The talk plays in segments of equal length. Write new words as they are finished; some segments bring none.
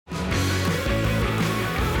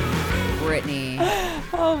Brittany.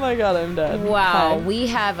 Oh my God, I'm dead. Wow, Hi. we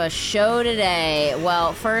have a show today.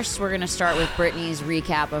 Well, first we're going to start with Brittany's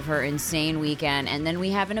recap of her insane weekend, and then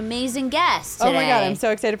we have an amazing guest today. Oh my God, I'm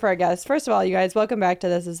so excited for our guest. First of all, you guys, welcome back to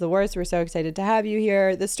This Is the Worst. We're so excited to have you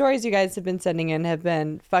here. The stories you guys have been sending in have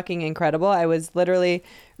been fucking incredible. I was literally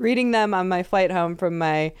reading them on my flight home from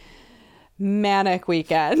my manic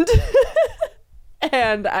weekend,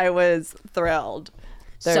 and I was thrilled.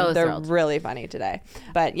 They're thrilled. really funny today.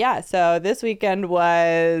 But yeah, so this weekend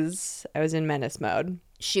I was in menace mode.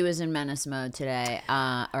 She was in menace mode today,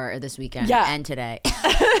 or this weekend, Yeah. and today.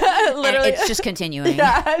 Literally. And it's just continuing.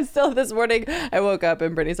 Yeah, I'm still this morning. I woke up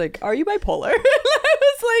and Brittany's like, "Are you bipolar?" And I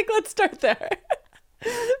was like, "Let's start there."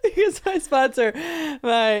 Because my sponsor,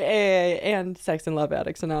 my AA and Sex and Love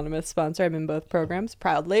Addicts Anonymous sponsor, I'm in both programs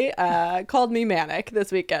proudly, called me manic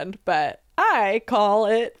this weekend, but I call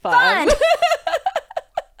it fun.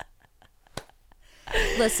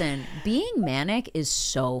 Listen, being manic is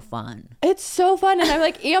so fun. It's so fun. And I'm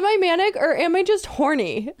like, am I manic or am I just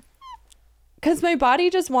horny? Because my body I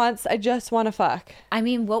just want to fuck. I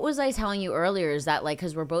mean, what was I telling you earlier is that, like,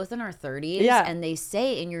 because we're both in our 30s, Yeah. and they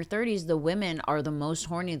say in your 30s, the women are the most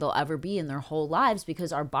horny they'll ever be in their whole lives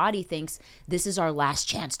because our body thinks this is our last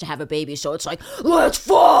chance to have a baby. So it's like, let's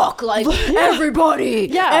fuck! Like, everybody!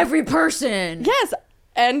 Yeah. Every person! Yes.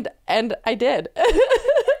 And I did.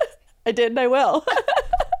 I did and I will.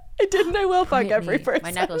 I did and I will fuck every person. My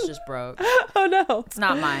necklace just broke. Oh no. It's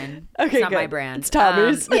not mine. Okay, it's not good. my brand. It's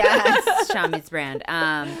Tommy's. Yeah, it's Tommy's brand.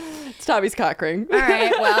 It's Tommy's cock ring. All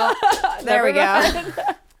right, well, there we go.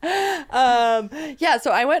 Yeah, so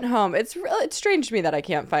I went home. It's strange to me that I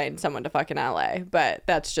can't find someone to fuck in LA, but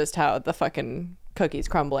that's just how the fucking cookies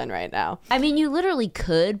crumbling right now. I mean, you literally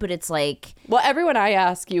could, but it's like, Well, everyone I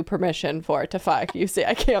ask you permission for to fuck, you say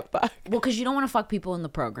I can't fuck. well, because you don't want to fuck people in the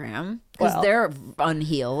program because Well. they're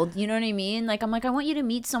unhealed. You know what I mean? Like, I'm like, I want you to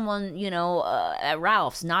meet someone, at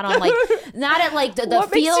Ralph's, not on like, not at like the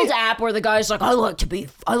What makes field you- app where the guy's like, I like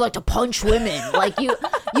to punch women. Like you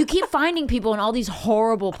keep finding people in all these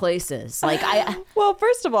horrible places. Like Well,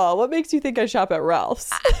 first of all, what makes you think I shop at Ralph's?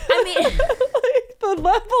 I mean. Like, the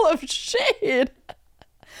level of shade.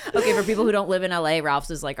 Okay, for people who don't live in LA, Ralph's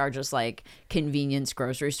is like our just like convenience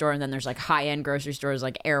grocery store, and then there's like high end grocery stores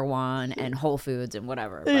like Erewhon and Whole Foods and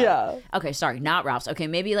whatever. But- Yeah. Okay, sorry, not Ralph's. Okay,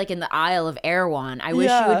 maybe like in the aisle of Erewhon. I wish you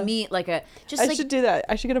Yeah. would meet like a just I like should do that.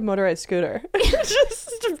 I should get a motorized scooter. Just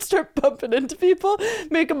start bumping into people,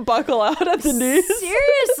 make them buckle out at the knees.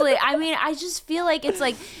 seriously. I mean, I just feel like it's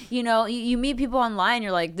like you meet people online.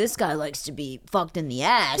 You're like, this guy likes to be fucked in the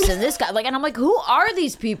ass, and this guy like, and I'm like, who are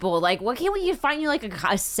these people? Like, what can't we find you like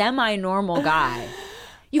a semi-normal guy?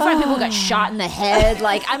 You find people who got shot in the head.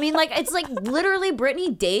 Like, I mean, like, it's like literally Brittany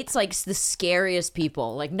dates like the scariest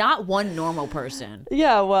people. Like, not one normal person.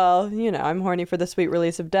 Yeah, well, I'm horny for the sweet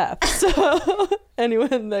release of death. So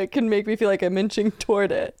anyone that can make me feel like I'm inching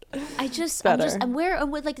toward it. And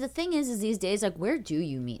like the thing is these days, like, where do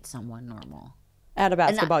you meet someone normal? At a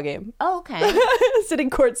basketball game. Oh, okay. Sitting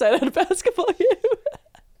courtside at a basketball game.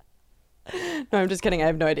 No, I'm just kidding. I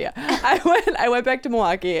have no idea. I went back to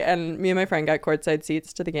Milwaukee, and me and my friend got courtside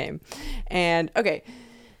seats to the game. And okay,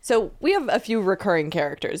 so we have a few recurring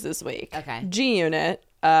characters this week. Okay. G-Unit.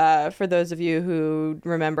 For those of you who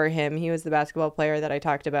remember him, he was the basketball player that I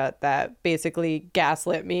talked about that basically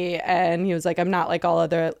gaslit me, and he was like, I'm not like all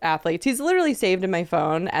other athletes. He's literally saved in my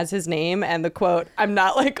phone as his name and the quote, I'm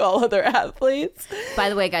not like all other athletes. By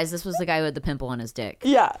the way, guys, this was the guy who had the pimple on his dick.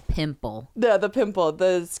 Yeah. Pimple. The pimple,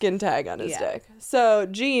 the skin tag on his dick. So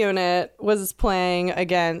G-Unit was playing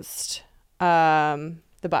against the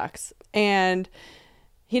Bucks, and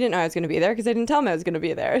he didn't know I was going to be there because I didn't tell him I was going to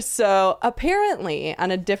be there. So apparently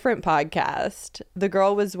on a different podcast, the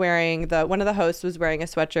girl was wearing, one of the hosts was wearing a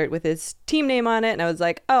sweatshirt with his team name on it. And I was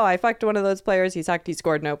like, oh, I fucked one of those players. He sucked. He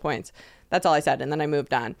scored no points. That's all I said. And then I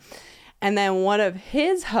moved on. And then one of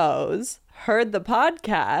his hoes heard the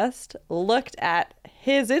podcast, looked at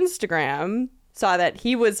his Instagram, saw that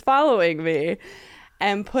he was following me,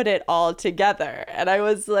 and put it all together. And I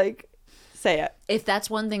was like, say it. If that's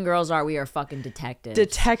one thing girls are, we are fucking detectives.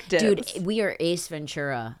 Detectives. Dude, we are Ace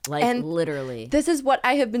Ventura. Like, And literally. This is what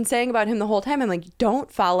I have been saying about him the whole time. I'm like,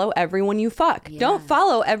 don't follow everyone you fuck. Yeah. Don't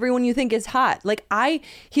follow everyone you think is hot. Like,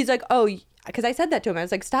 he's like, oh, because I said that to him. I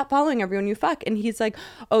was like, stop following everyone you fuck. And he's like,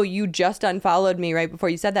 oh, you just unfollowed me right before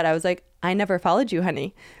you said that. I was like, I never followed you,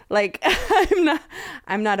 honey. Like,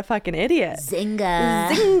 I'm not a fucking idiot.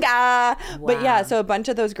 Zynga. But yeah, so a bunch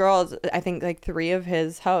of those girls, I think like 3 of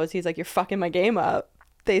his hoes, he's like, you're fucking my game up.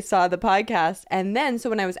 they saw the podcast. And then, so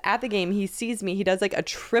when I was at the game, he sees me, he does like a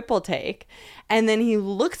triple take. And then he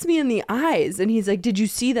looks me in the eyes and he's like, did you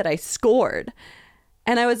see that I scored?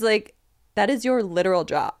 And I was like, that is your literal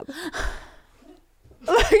job.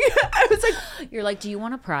 I was like, you're like, do you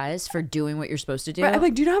want a prize for doing what you're supposed to do? I'm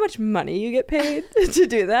like, do you know how much money you get paid to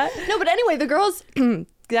do that? No, but anyway, the girls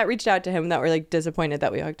that reached out to him that were like disappointed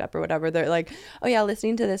that we hooked up or whatever, they're like, oh yeah,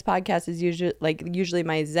 listening to this podcast is usually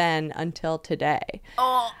my zen until today.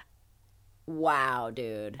 Oh, wow,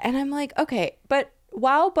 dude. And I'm like, okay, but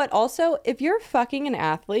also if you're fucking an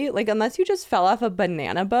athlete, like unless you just fell off a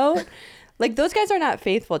banana boat, like those guys are not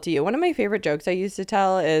faithful to you. One of my favorite jokes I used to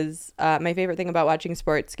tell is my favorite thing about watching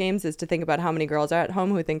sports games is to think about how many girls are at home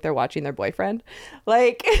who think they're watching their boyfriend.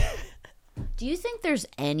 Like, do you think there's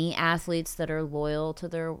any athletes that are loyal to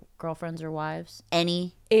their girlfriends or wives?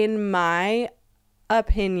 Any? In my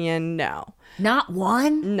opinion, no. Not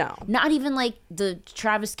one? No. Not even like the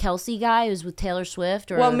Travis Kelce guy who's with Taylor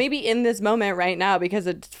Swift? Or well, maybe in this moment right now because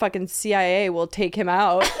the fucking CIA will take him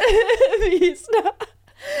out. He's not.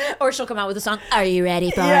 Or she'll come out with a song, are you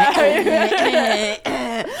ready for it?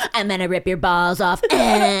 I'm gonna rip your balls off. Like,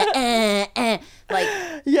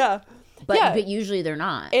 yeah. But usually they're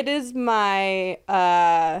not. It is my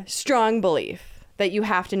strong belief that you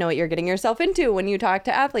have to know what you're getting yourself into when you talk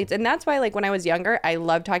to athletes. And that's why, like, when I was younger, I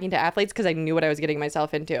loved talking to athletes because I knew what I was getting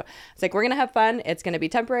myself into. It's like, we're going to have fun. It's going to be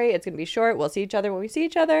temporary. It's going to be short. We'll see each other when we see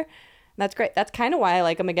each other. That's great. That's kind of why I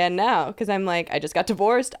like them again now, because I'm like, I just got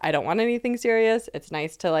divorced. I don't want anything serious. It's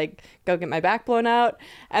nice to like go get my back blown out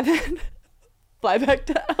and then fly back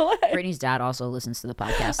to LA. Brittany's dad also listens to the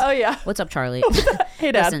podcast. Oh, yeah. What's up, Charlie?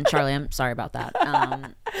 Hey, Dad. Listen, Charlie, I'm sorry about that.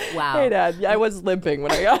 Wow. Hey, Dad. Yeah, I was limping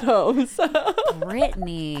when I got home. So.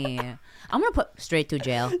 Brittany. I'm going to put straight to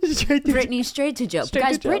jail. Brittany, straight to jail. Straight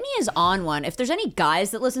Guys, to jail. Brittany is on one. If there's any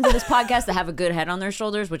guys that listen to this podcast that have a good head on their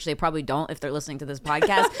shoulders, which they probably don't if they're listening to this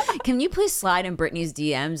podcast, can you please slide in Brittany's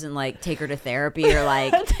DMs and like take her to therapy or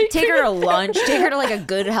like take her to lunch, take her to like a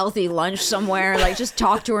good healthy lunch somewhere, like just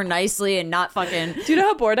talk to her nicely and not fucking. Do you know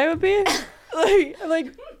how bored I would be?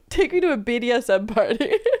 like take me to a BDSM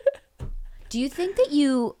party. Do you think that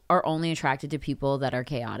you are only attracted to people that are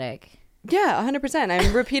chaotic? Yeah, 100%.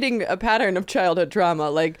 I'm repeating a pattern of childhood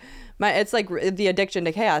trauma. Like it's like the addiction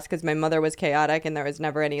to chaos because my mother was chaotic and there was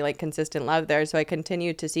never any like consistent love there. So I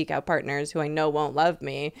continued to seek out partners who I know won't love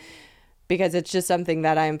me because it's just something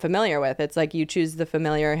that I'm familiar with. It's like you choose the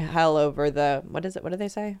familiar hell over the, what is it? What do they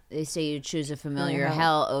say? They say you choose a familiar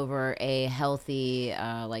hell over a healthy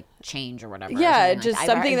like change or whatever. Yeah, or just like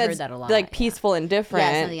something I've that's heard that a lot. like peaceful and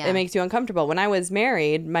different. Yeah. It makes you uncomfortable. When I was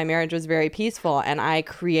married, my marriage was very peaceful and I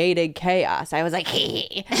created chaos. I was like,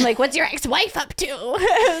 hey, like, what's your ex-wife up to?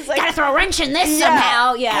 I was like, gotta throw a wrench in this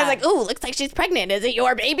somehow. Yeah. I was like, ooh, looks like she's pregnant. Is it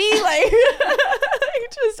your baby? Like,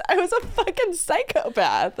 I was a fucking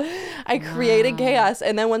psychopath. I created chaos.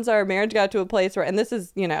 And then once our marriage got to a place where, and this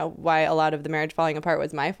is, you know, why a lot of the marriage falling apart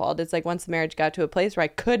was my fault. It's like once the marriage got to a place where I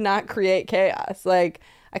could not create chaos, like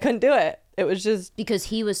I couldn't do it. It was just because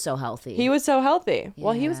he was so healthy. He was so healthy. Yeah.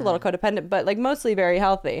 Well, he was a little codependent, but like mostly very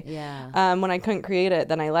healthy. Yeah. When I couldn't create it,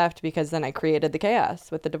 then I left because then I created the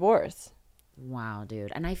chaos with the divorce. Wow,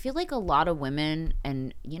 dude. And I feel like a lot of women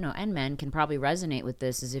and, you know, and men can probably resonate with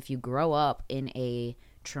this is if you grow up in a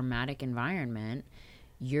traumatic environment,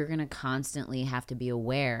 you're going to constantly have to be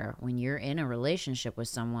aware when you're in a relationship with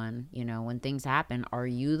someone, you know, when things happen, are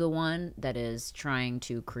you the one that is trying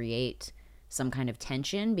to create some kind of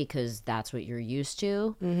tension because that's what you're used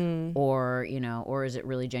to? Mm-hmm. Or, you know, or is it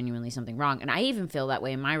really genuinely something wrong? And I even feel that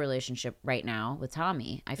way in my relationship right now with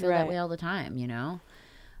Tommy. I feel that way all the time, you know?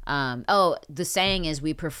 The saying is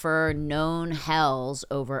we prefer known hells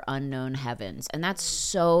over unknown heavens, and that's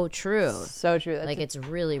so true. So true. Like it's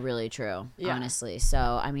really, really true, honestly. So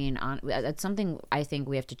I mean, that's something I think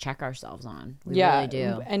we have to check ourselves on. We really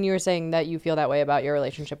do. And you were saying that you feel that way about your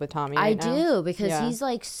relationship with Tommy. I right now? do because he's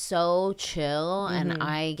like so chill, and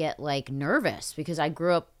I get like nervous because I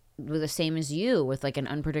grew up with the same as you with like an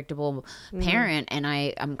unpredictable parent, and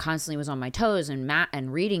I'm constantly was on my toes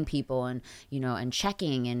and reading people and, you know, and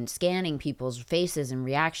checking and scanning people's faces and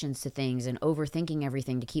reactions to things and overthinking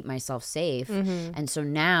everything to keep myself safe. And so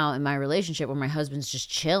now in my relationship where my husband's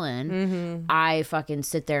just chilling, I fucking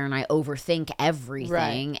sit there and I overthink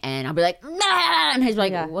everything, and I'll be like, nah! And he's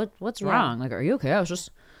like, what's wrong? Like, are you okay? I was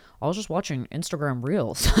just watching Instagram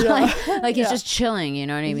Reels. like he's just chilling, you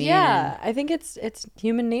know what I mean? Yeah, I think it's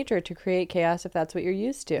human nature to create chaos if that's what you're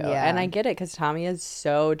used to. Yeah. And I get it because Tommy is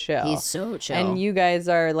so chill. He's so chill. And you guys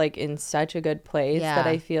are like in such a good place that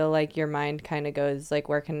I feel like your mind kind of goes like,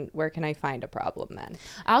 where can I find a problem then?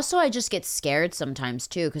 Also, I just get scared sometimes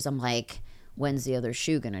too because I'm like, when's the other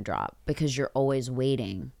shoe gonna drop? Because you're always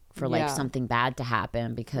waiting for like something bad to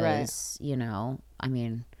happen because you know, I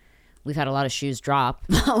mean, we've had a lot of shoes drop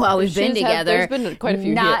while we've been together. There's been quite a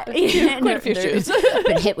few. Quite a few shoes.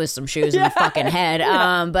 Been hit with some shoes in the fucking head.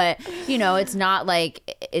 But you know, it's not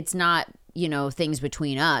you know, things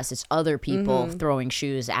between us. It's other people throwing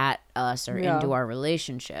shoes at us or into our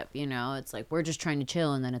relationship. You know, it's like we're just trying to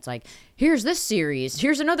chill, and then it's like, here's this series,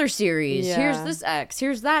 here's another series, here's this ex,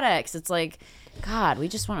 here's that ex. It's like, God, we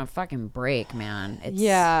just want to fucking break, man. It's,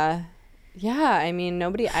 yeah. I mean,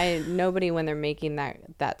 nobody when they're making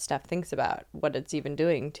that stuff thinks about what it's even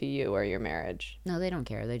doing to you or your marriage. No, they don't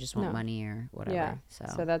care. They just want money or whatever. Yeah.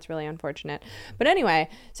 So that's really unfortunate. But anyway,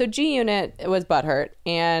 so G Unit was butthurt,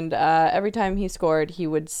 and every time he scored, he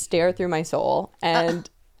would stare through my soul, and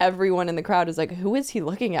everyone in the crowd was like, "Who is he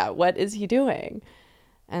looking at? What is he doing?"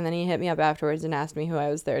 And then he hit me up afterwards and asked me who I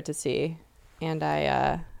was there to see, and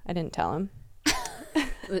I didn't tell him.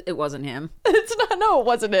 It wasn't him. It's not. No, it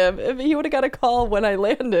wasn't him. If he would have got a call when I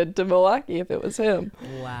landed to Milwaukee if it was him.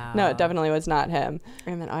 Wow. No, it definitely was not him.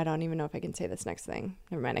 And then I don't even know if I can say this next thing.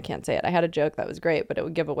 Never mind. I can't say it. I had a joke that was great, but it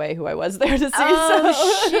would give away who I was there to see. Oh,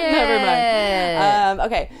 so shit. Never mind.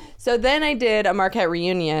 Okay. So then I did a Marquette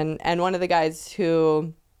reunion, and one of the guys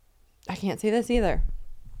who, I can't say this either.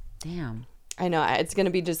 Damn. I know, it's going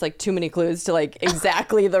to be just like too many clues to like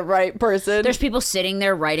exactly the right person. There's people sitting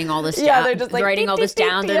there writing all this down. Yeah, they're just like, writing all this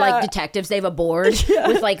down. They're like detectives. They have a board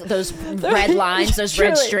with like those red lines, those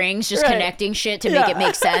red strings, just connecting shit to make it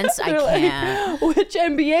make sense. I can't. Like, which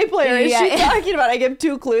NBA player is she talking about? I give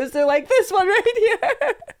 2 clues. They're like, this one right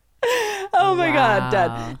here. Oh my God,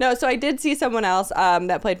 dead. No, so I did see someone else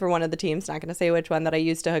that played for one of the teams, not going to say which one, that I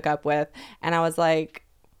used to hook up with. And I was like,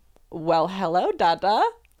 well, hello, Dada.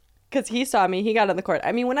 Because he saw me, he got on the court.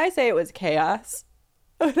 I mean, when I say it was chaos,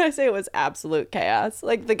 when I say it was absolute chaos,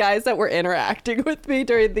 like the guys that were interacting with me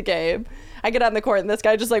during the game, I get on the court and this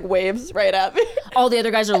guy just like waves right at me. All the other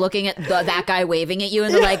guys are looking at that guy waving at you,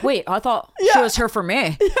 and they're like, wait, I thought she was her for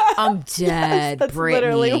me. I'm dead, that's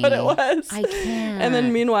Brittany. Literally what it was. I can't. And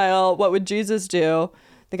then meanwhile, what would Jesus do?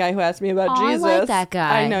 The guy who asked me about Jesus. I like that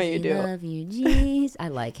guy. I know you do. Love you, Jesus. I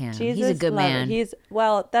like him. Jesus, he's a good man.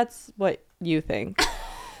 Well, that's what you think.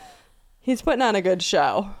 He's putting on a good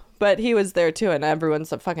show, but he was there too, and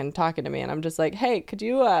everyone's fucking talking to me, and I'm just like, hey, could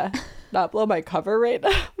you not blow my cover right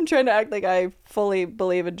now? I'm trying to act like I fully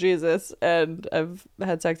believe in Jesus, and I've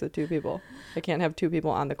had sex with 2 people. I can't have 2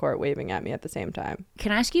 people on the court waving at me at the same time.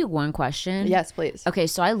 Can I ask you one question? Yes, please. Okay,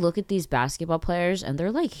 so I look at these basketball players, and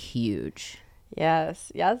they're like huge.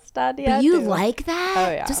 Yes, Daddy. But you like that?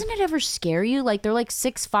 Oh, yeah. Doesn't it ever scare you? Like, they're like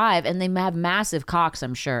 6'5", and they have massive cocks,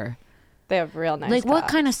 I'm sure. They have real nice Like, what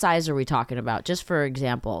cocks. kind of size are we talking about? Just for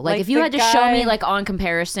example. Like if you the had to show me, like, on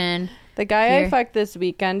comparison. The guy I fucked this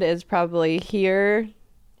weekend is probably here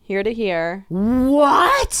to here.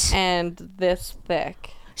 What? And this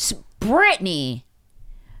thick. Brittany.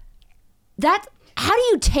 How do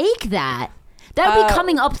you take that? That would be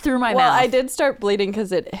coming up through my mouth. Well, I did start bleeding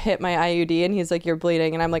because it hit my IUD, and he's like, you're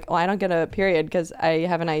bleeding. And I'm like, well, I don't get a period because I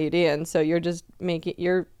have an IUD, and so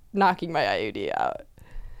you're knocking my IUD out.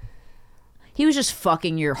 He was just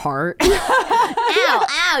fucking your heart.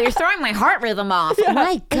 Ow, you're throwing my heart rhythm off. Yeah. Oh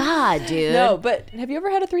my God, dude. No, but have you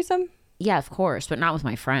ever had a threesome? Yeah, of course, but not with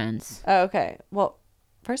my friends. Oh, okay. Well,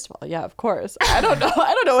 first of all, yeah, of course. I don't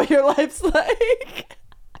know what your life's like.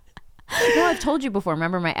 No, I've told you before.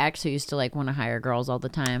 Remember my ex who used to like want to hire girls all the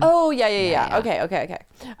time? Oh, yeah. Okay.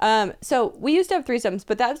 So we used to have threesomes,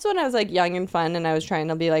 but that's when I was like young and fun, and I was trying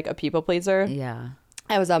to be like a people pleaser. Yeah.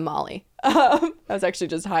 I was on Molly. I was actually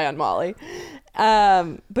just high on Molly.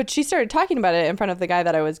 But she started talking about it in front of the guy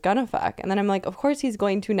that I was gonna fuck. And then I'm like, of course he's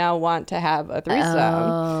going to now want to have a threesome.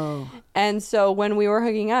 Oh. And so when we were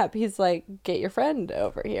hooking up, he's like, get your friend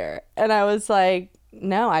over here. And I was like,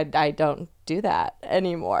 no, I don't do that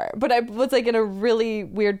anymore. But I was like in a really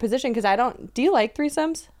weird position because do you like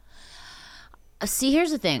threesomes? See,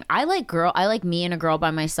 here's the thing. I like me and a girl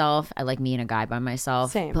by myself. I like me and a guy by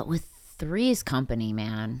myself. Same. But with three's company,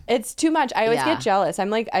 man. It's too much. I always get jealous.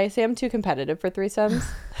 I say I'm too competitive for threesomes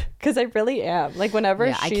because I really am. Like whenever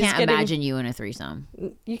I can't imagine you in a threesome.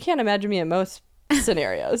 You can't imagine me in most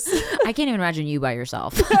scenarios. I can't even imagine you by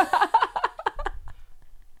yourself.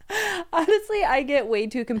 Honestly, I get way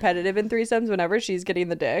too competitive in threesomes. Whenever she's getting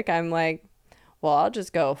the dick, I'm like, well, I'll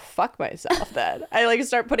just go fuck myself then. I like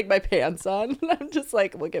start putting my pants on. I'm just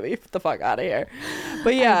like, look at me, get the fuck out of here.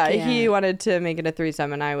 But yeah, he wanted to make it a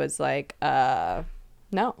threesome, and I was like, no.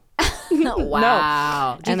 Wow.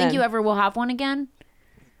 No. Do you think you ever will have one again?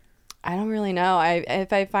 I don't really know.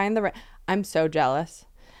 If I find I'm so jealous.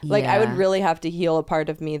 Like, I would Yeah. really have to heal a part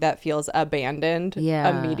of me that feels abandoned Yeah.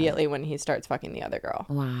 immediately when he starts fucking the other girl.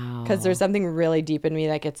 Wow. Because there's something really deep in me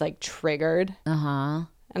that gets, like, triggered. Uh-huh.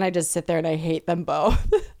 And I just sit there and I hate them both.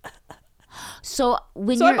 So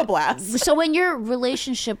when So you're I'm a blast. So when your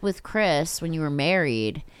relationship with Chris, when you were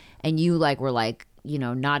married and you like were like, you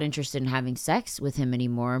know, not interested in having sex with him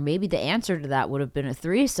anymore, maybe the answer to that would have been a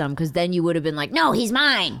threesome, because then you would have been like, no, he's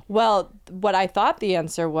mine. Well, what I thought the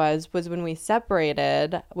answer was when we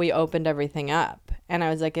separated, we opened everything up. And I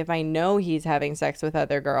was like, if I know he's having sex with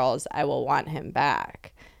other girls, I will want him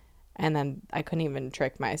back. And then I couldn't even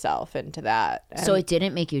trick myself into that. And So it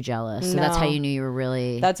didn't make you jealous. So that's how No. you knew you were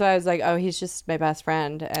really. that's why I was like, oh, he's just my best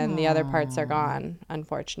friend. And the other parts are gone,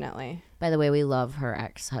 unfortunately. By the way, we love her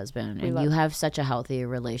ex-husband, and love you have such a healthy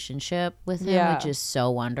relationship with him, Yeah. which is so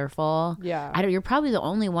wonderful. Yeah. You're probably the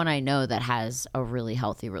only one I know that has a really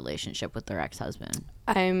healthy relationship with their ex-husband.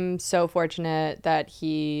 I'm so fortunate that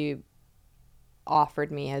he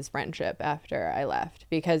offered me his friendship after I left,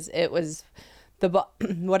 because it was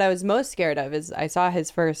what I was most scared of is I saw his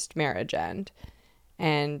first marriage end,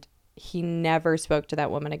 and he never spoke to that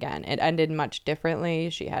woman again. It ended much differently.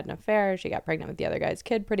 She had an affair. She got pregnant with the other guy's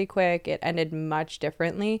kid pretty quick. It ended much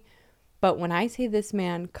differently. But when I say this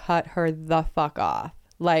man cut her the fuck off,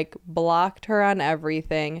 like blocked her on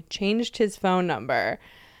everything, changed his phone number,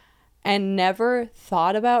 and never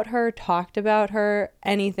thought about her, talked about her,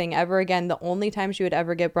 anything ever again. The only time she would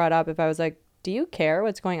ever get brought up, if I was like, do you care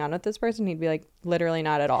what's going on with this person? He'd be like, literally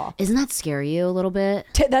not at all. Doesn't that scare you a little bit?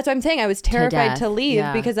 That's what I'm saying. I was terrified death, to leave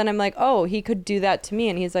yeah. because then I'm like, oh, he could do that to me.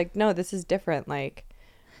 And he's like, no, this is different. Like,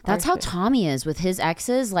 That's how Tommy is with his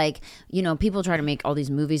exes. Like, you know, people try to make all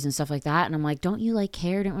these movies and stuff like that. And I'm like, don't you like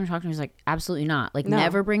care? Don't want to talk to him? He's like, absolutely not. Like, No.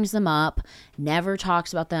 never brings them up, never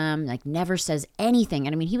talks about them, like, never says anything.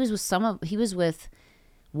 And I mean, he was with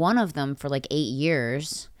one of them for like 8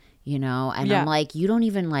 years, you know? And Yeah. I'm like, you don't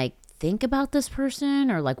even like think about this person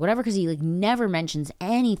or like whatever, because he like never mentions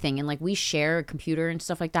anything. And like, we share a computer and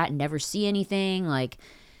stuff like that and never see anything. Like,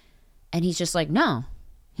 and he's just like, no.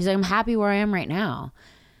 He's like, I'm happy where I am right now.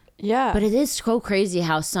 Yeah. But it is so crazy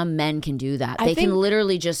how some men can do that. They think- can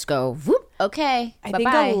literally just go, whoop, okay, I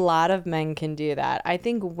bye-bye. think a lot of men can do that. I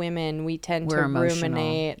think women, we tend We're to emotional.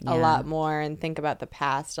 ruminate Yeah. a lot more and think about the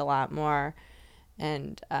past a lot more.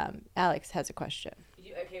 And Alex has a question.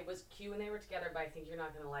 Okay, was Q when they were together, but I think you're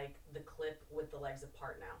not gonna like the clip with the legs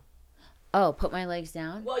apart now. Oh, put my legs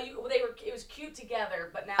down? Well, it was cute together,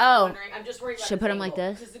 but now Oh. I'm just worried about Should I his put 'em like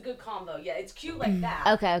angle, this? 'cause it's a good combo. Yeah, it's cute like that.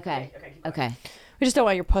 Okay. keep going. Okay. We just don't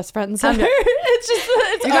want your puss friends.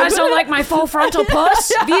 It's You guys don't like my full frontal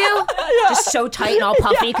puss view? Just so tight and all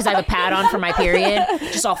puffy because I have a pad on for my period.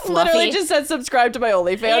 Just all fluffy. literally just said subscribe to my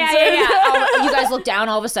OnlyFans. yeah. Oh, you guys look down,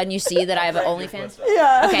 all of a sudden you see that I have an OnlyFans.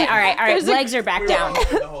 Yeah. Okay, all right. There's a- Legs are back down.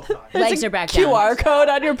 The whole time. Legs are back down. QR code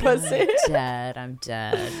on your pussy. I'm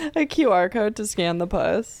dead. A QR code to scan the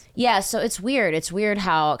puss. Yeah, so it's weird. It's weird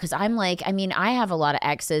how, because I'm like, I mean, I have a lot of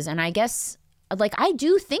exes, and I guess, like, I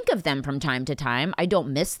do think of them from time to time. I don't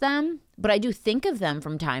miss them, but I do think of them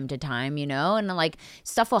from time to time, you know? And, like,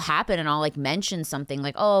 stuff will happen, and I'll, like, mention something,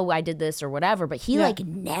 like, oh, I did this or whatever, but he, like,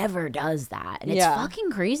 never does that. And it's Yeah.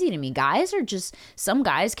 fucking crazy to me. Guys are just, some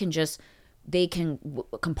guys can just, they can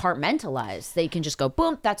compartmentalize. They can just go,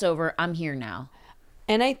 boom, that's over. I'm here now.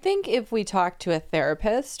 And I think if we talk to a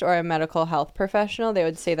therapist or a medical health professional, they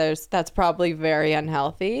would say that's probably very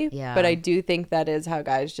unhealthy. Yeah. But I do think that is how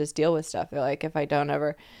guys just deal with stuff. They're like, if I don't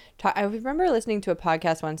ever talk, I remember listening to a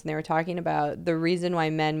podcast once and they were talking about the reason why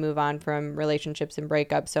men move on from relationships and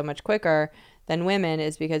break up so much quicker than women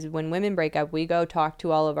is because when women break up, we go talk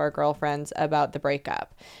to all of our girlfriends about the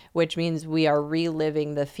breakup, which means we are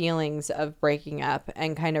reliving the feelings of breaking up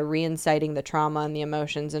and kind of reinciting the trauma and the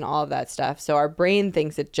emotions and all of that stuff. So our brain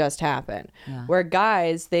thinks it just happened. Yeah. Where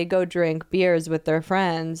guys, they go drink beers with their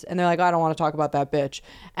friends and they're like, I don't want to talk about that bitch.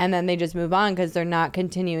 And then they just move on because they're not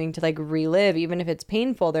continuing to like relive. Even if it's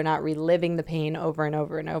painful, they're not reliving the pain over and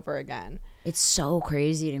over and over again. It's so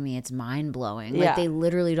crazy to me. It's mind blowing. Yeah. Like they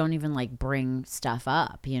literally don't even like bring stuff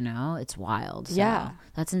up, you know? It's wild. So Yeah.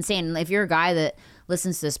 That's insane. If you're a guy that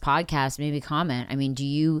listens to this podcast, maybe comment. I mean, do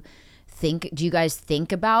you guys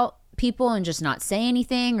think about people and just not say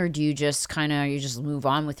anything, or do you just you just move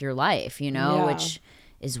on with your life, you know? Yeah. Which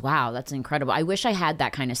is, wow, that's incredible. I wish I had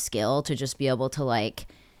that kind of skill to just be able to like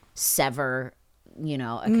sever, you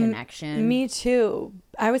know, a connection. Me too.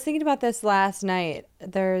 I was thinking about this last night.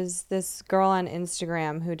 There's this girl on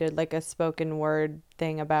Instagram who did like a spoken word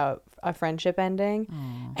thing about a friendship ending.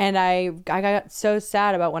 And I got so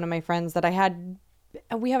sad about one of my friends that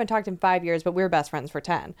we haven't talked in 5 years, but we were best friends for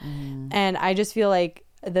 10. And I just feel like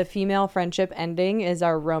the female friendship ending is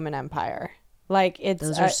our Roman Empire. Like, it's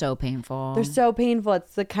Those are so painful. They're so painful.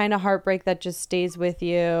 It's the kind of heartbreak that just stays with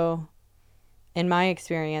you, in my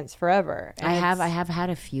experience, forever. And I have had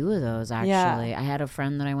a few of those, actually. Yeah. I had a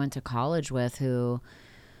friend that I went to college with who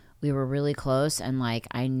we were really close, and like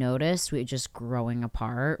I noticed we just growing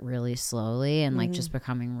apart really slowly and like just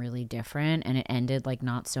becoming really different, and it ended like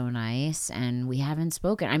not so nice, and we haven't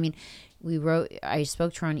spoken. I mean, I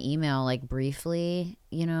spoke to her on email like briefly,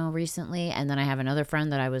 you know, recently, and then I have another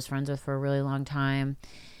friend that I was friends with for a really long time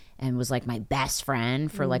and was like my best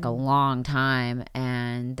friend for like a long time,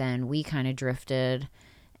 and then we kind of drifted.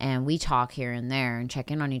 And we talk here and there and check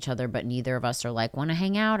in on each other, but neither of us are like want to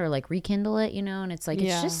hang out or like rekindle it, you know? And it's like,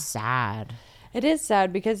 it's just sad. It is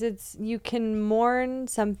sad because you can mourn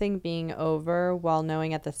something being over while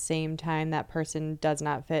knowing at the same time that person does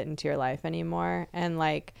not fit into your life anymore. And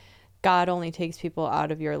like, God only takes people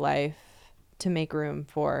out of your life to make room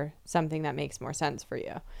for something that makes more sense for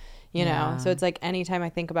you. You know, so it's like anytime I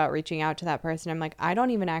think about reaching out to that person, I'm like, I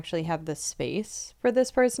don't even actually have the space for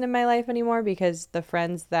this person in my life anymore, because the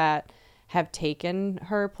friends that have taken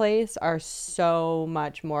her place are so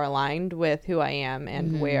much more aligned with who I am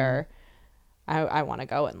and where I want to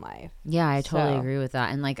go in life. Yeah, I totally agree with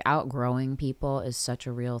that. And like outgrowing people is such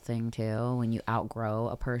a real thing too. When you outgrow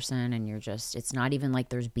a person and you're just, it's not even like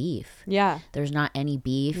there's beef. Yeah. There's not any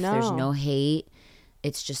beef. No. There's no hate.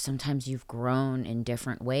 It's just sometimes you've grown in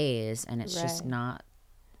different ways and it's just not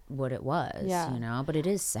what it was, you know? But it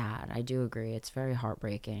is sad. I do agree. It's very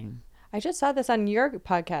heartbreaking. I just saw this on your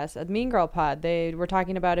podcast, a Mean Girl Pod. They were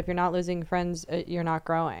talking about if you're not losing friends, you're not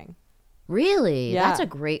growing. Really? Yeah. That's a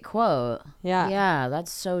great quote. Yeah. Yeah,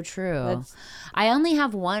 that's so true. I only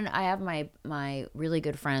have one. I have my really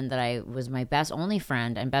good friend that I was my only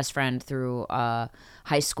friend and best friend through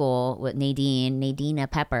high school with Nadina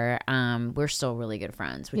Pepper. We're still really good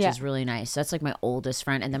friends, which is really nice. That's like my oldest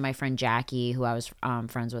friend. And then my friend Jackie, who I was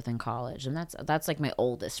friends with in college. And that's like my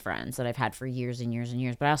oldest friends that I've had for years and years and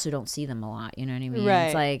years. But I also don't see them a lot. You know what I mean? Right.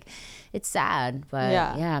 It's like, it's sad. But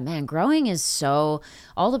yeah, man, growing is so,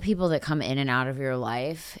 all the people that come in and out of your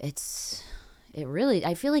life, it really,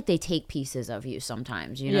 I feel like they take pieces of you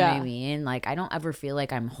sometimes, you know what I mean? Like, I don't ever feel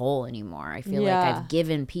like I'm whole anymore. I feel like I've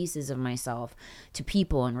given pieces of myself to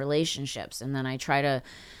people and relationships, and then I try to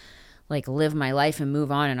like live my life and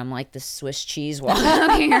move on, and I'm like the Swiss cheese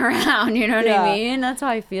walking around, you know what I mean? That's how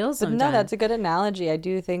I feel sometimes. But no, that's a good analogy. I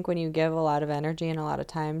do think when you give a lot of energy and a lot of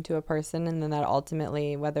time to a person, and then that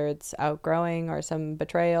ultimately, whether it's outgrowing or some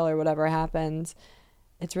betrayal or whatever happens,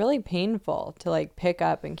 it's really painful to like pick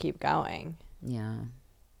up and keep going. Yeah.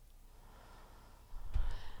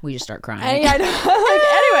 We just start crying. I know.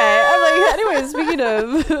 Anyway, speaking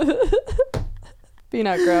of being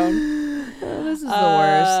outgrown. This is the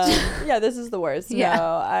worst. Yeah, this is the worst. Yeah. No,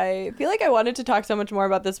 I feel like I wanted to talk so much more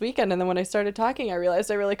about this weekend, and then when I started talking, I realized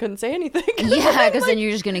I really couldn't say anything. Yeah, because then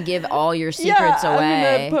you're just going to give all your secrets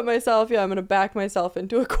away. I'm going to back myself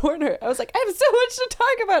into a corner. I was like, I have so much to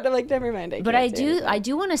talk about. I'm like, never mind. I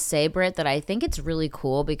do want to say, Britt, that I think it's really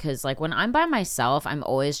cool because like when I'm by myself, I'm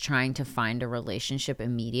always trying to find a relationship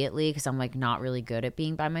immediately because I'm like not really good at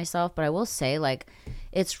being by myself. But I will say like,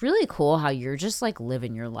 it's really cool how you're just like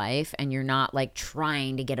living your life and you're not like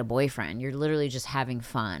trying to get a boyfriend. You're literally just having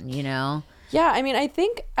fun, you know? Yeah, I mean, I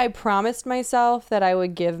think I promised myself that I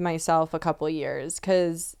would give myself a couple years,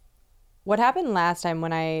 because what happened last time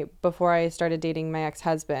before I started dating my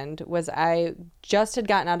ex-husband was I just had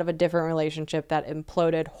gotten out of a different relationship that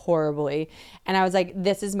imploded horribly. And I was like,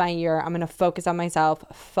 this is my year. I'm going to focus on myself.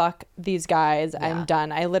 Fuck these guys. Yeah. I'm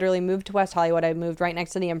done. I literally moved to West Hollywood. I moved right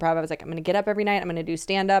next to the Improv. I was like, I'm going to get up every night. I'm going to do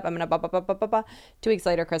stand-up. I'm going to blah, blah, blah, blah, blah, blah. 2 weeks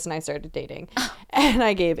later, Chris and I started dating. And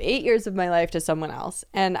I gave 8 years of my life to someone else.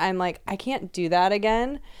 And I'm like, I can't do that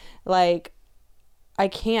again. Like, I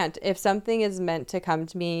can't. If something is meant to come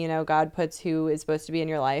to me, you know, God puts who is supposed to be in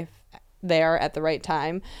your life there at the right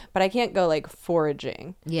time. But I can't go like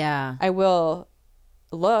foraging. Yeah. I will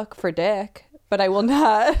look for dick, but I will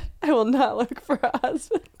not look for a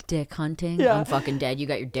husband. Dick hunting? Yeah. I'm fucking dead. You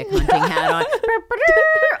got your dick hunting hat on.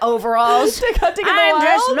 Overalls. Dick hunting in the I'm wild.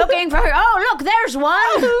 just looking for. Oh, look, there's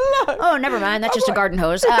one. Look. Oh, never mind. That's just a garden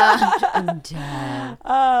hose. I'm dead.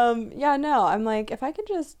 Yeah, no. I'm like, if I could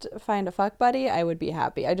just find a fuck buddy, I would be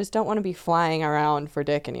happy. I just don't want to be flying around for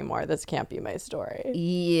dick anymore. This can't be my story.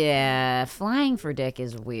 Yeah, flying for dick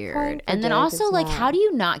is weird. And then also, like, how do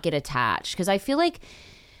you not get attached? Because I feel like.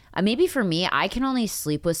 Maybe for me, I can only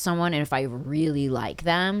sleep with someone if I really like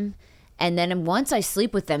them. And then once I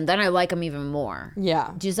sleep with them, then I like them even more.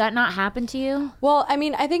 Yeah. Does that not happen to you? Well, I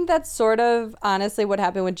mean, I think that's sort of honestly what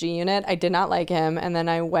happened with G Unit. I did not like him. And then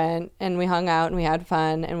I went and we hung out and we had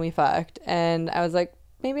fun and we fucked. And I was like,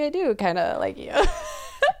 maybe I do kind of like you.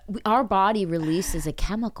 Our body releases a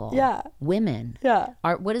chemical. Yeah. Women. Yeah.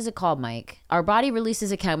 What is it called, Mike? Our body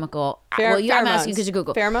releases a chemical. I'm Pheromones. asking because you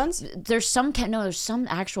Google. Pheromones? There's some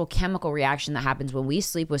actual chemical reaction that happens when we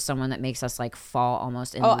sleep with someone that makes us like fall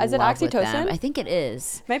almost in love is it with them. oxytocin? I think it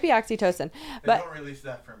is. Might be oxytocin. They But don't release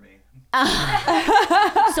that from me.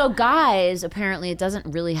 So guys, apparently it doesn't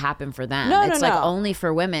really happen for them. No, it's no, like no. only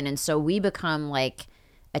for women. And so we become like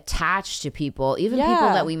attached to people, even people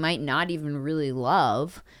Yeah. that we might not even really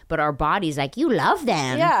love, but our body's like, you love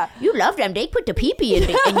them. Yeah. You love them. They put the pee-pee in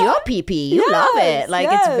your pee-pee. You love Yes, it. Like,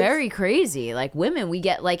 yes. it's very crazy. Like, women, we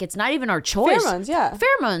get, like, it's not even our choice. Pheromones, yeah.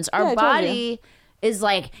 Pheromones. Yeah, I Our told body is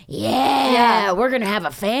like, yeah, we're going to have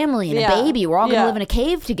a family and Yeah. a baby. We're all going to Yeah. live in a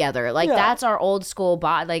cave together. Like, Yeah. that's our old school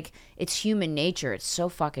body. Like, it's human nature. It's so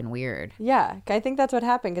fucking weird. yeah, I think that's what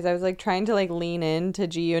happened because I was like trying to like lean into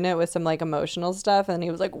G Unit with some like emotional stuff. And he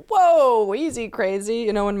was like, whoa, easy, crazy.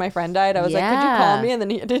 You know, when my friend died, I was like, could you Yeah. call me? And then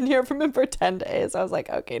he didn't hear from him for 10 days. I was like,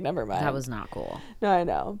 okay, never mind. That was not cool. No, I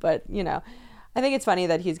know. But, you know, I think it's funny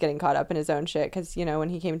that he's getting caught up in his own shit because, you know, when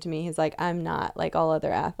he came to me, he's like, I'm not like all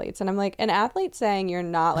other athletes. And I'm like, an athlete saying you're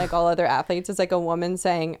not like all other athletes is like a woman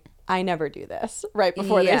saying, I never do this right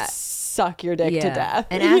before Yeah. they suck your dick to death.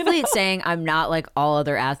 An You know? athlete saying I'm not like all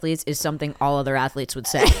other athletes is something all other athletes would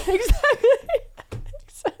say. Exactly.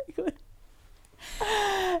 Exactly.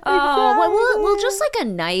 Oh, well, will just like a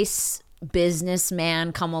nice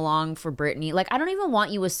businessman come along for Brittany? Like, I don't even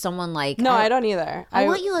want you with someone like. No, I don't either. I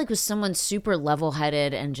want you like with someone super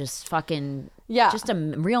level-headed and just fucking. Yeah. Just a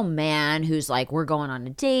real man who's like, we're going on a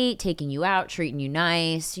date, taking you out, treating you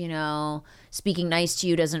nice, you know, speaking nice to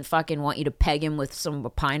you, doesn't fucking want you to peg him with some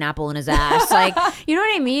pineapple in his ass. Like, you know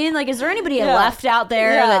what I mean? Like, is there anybody Yeah. left out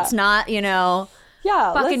there Yeah. that's not, you know,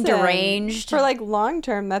 Yeah, fucking listen, deranged? For like long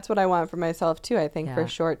term, that's what I want for myself too. I think Yeah. for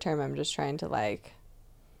short term, I'm just trying to like.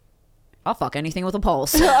 I'll fuck anything with a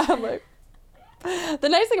pulse. I'm like, the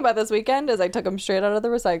nice thing about this weekend is I took them straight out of the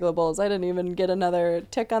recyclables. I didn't even get another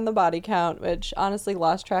tick on the body count, which honestly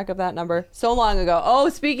lost track of that number so long ago. Oh,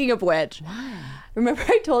 speaking of which, remember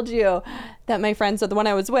I told you that my friend, so the one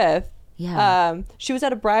I was with, Yeah. she was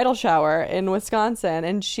at a bridal shower in Wisconsin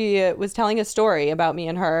and she was telling a story about me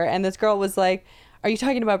and her. And this girl was like, are you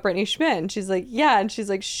talking about Brittany Schmidt? And she's like, yeah. And she's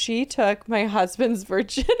like, she took my husband's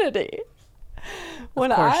virginity. Of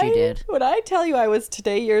course she did. When I tell you I was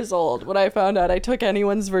today years old when I found out I took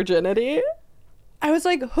anyone's virginity, I was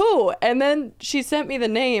like, who? And then she sent me the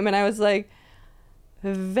name and I was like,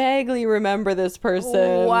 vaguely remember this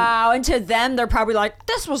person. Wow. And to them, they're probably like,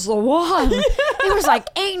 this was the one. It was like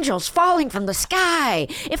angels falling from the sky.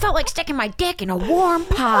 It felt like sticking my dick in a warm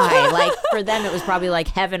pie. Like, for them, it was probably like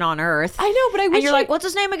heaven on earth. I know, but I wish And you're like, what's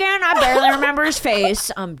his name again? I barely remember his face.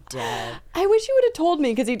 I'm dead. I wish you would have told me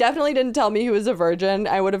because he definitely didn't tell me he was a virgin.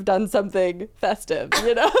 I would have done something festive,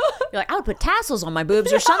 you know? You're like, I would put tassels on my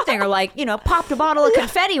boobs or something. Or like, you know, popped a bottle of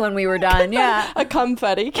confetti when we were done. Yeah. A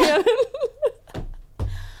confetti cannon.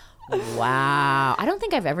 Wow. I don't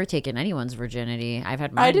think I've ever taken anyone's virginity. I've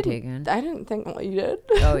had mine taken. I didn't think well, you did.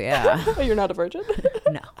 Oh, yeah. You're not a virgin?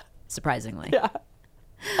 No. Surprisingly. Yeah.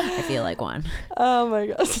 I feel like one. Oh my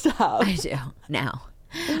god, stop. I do now.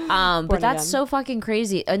 But Born that's again. so fucking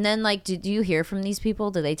crazy. And then, like, do you hear from these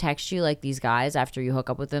people? Do they text you, like, these guys after you hook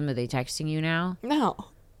up with them? Are they texting you now? No.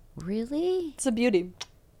 Really? It's a beauty.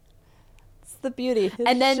 It's the beauty. It's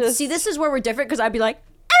And then, just- see, this is where we're different because I'd be like,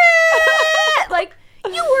 ah! Like,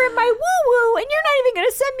 you were in my woo-woo and you're not even going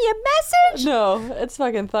to send me a message? No, it's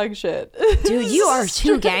fucking thug shit. Dude, you are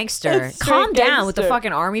too gangster. It's straight Calm down with the gangster.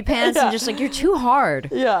 fucking army pants Yeah. and just, like, you're too hard.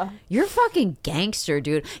 Yeah. You're fucking gangster,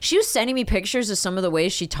 dude. She was sending me pictures of some of the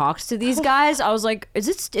ways she talks to these guys. I was like, is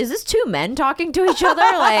this two men talking to each other?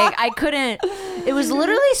 Like, I couldn't. It was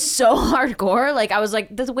literally so hardcore. Like, I was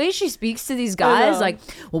like, the way she speaks to these guys, know. like,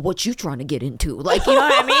 well, what you trying to get into? Like, you know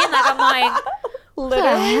what I mean? Like, I'm like, what the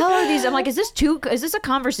Literally. hell are these? I'm like, is this a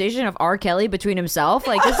conversation of R. Kelly between himself?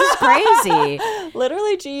 Like, this is crazy.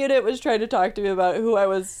 Literally, G Unit was trying to talk to me about who I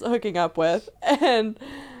was hooking up with. And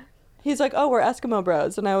he's like, oh, we're Eskimo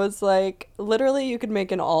Bros. And I was like, literally, you could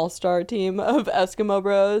make an all-star team of Eskimo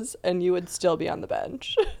Bros. And you would still be on the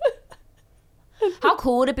bench. How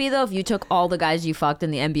cool would it be, though, if you took all the guys you fucked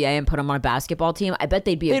in the NBA and put them on a basketball team? I bet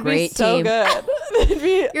they'd be a They'd great be so team. good. They'd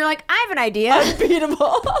be You're like, I have an idea.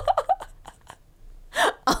 unbeatable.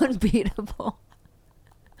 Unbeatable.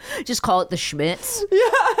 Just call it the Schmitz. Yeah.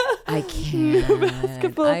 I can't.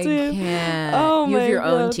 basketball team. I can't. Oh you have my your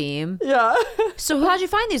own God. team. Yeah. So how'd you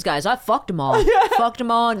find these guys? I fucked them all. Fucked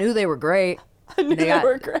them all. Knew they were great. I knew they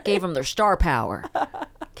were great. Gave them their star power.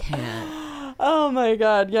 Can't. Oh my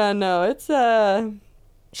God. Yeah, no, it's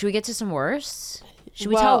Should we get to some worsts? Should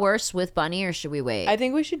we Well, tell worsts with Bunnie or should we wait? I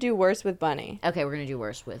think we should do worse with Bunnie. Okay, we're gonna do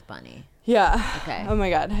worst with Bunnie. Yeah. Okay. Oh my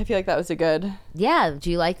God. I feel like that was a good. Yeah. Do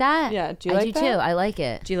you like that? Yeah, do you I like do that? too. I like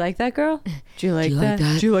it. Do you like that, girl? Do you like Do you like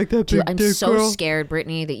that? Do you like that big I'm dick, so girl? scared,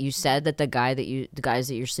 Brittany, that you said that the guys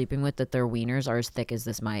that you're sleeping with, that their wieners are as thick as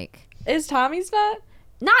this mic. Is Tommy's not?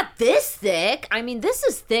 Not this thick. I mean, this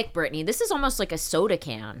is thick, Brittany. This is almost like a soda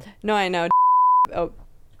can. No, I know. Oh.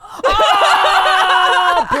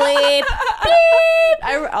 Oh, bleep.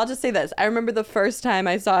 I'll just say this. I remember the first time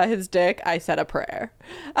I saw his dick, I said a prayer.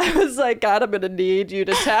 I was like, God, I'm going to need you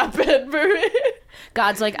to tap in for me.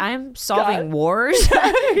 God's like, I'm solving wars.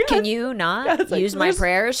 Can you not God's like, use my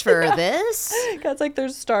prayers for this? God's like,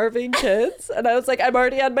 there's starving kids. And I was like, I'm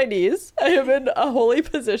already on my knees. I am in a holy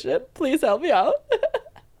position. Please help me out.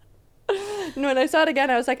 And when I saw it again,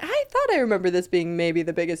 I was like, I thought I remember this being maybe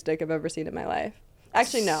the biggest dick I've ever seen in my life.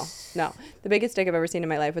 Actually, no. The biggest dick I've ever seen in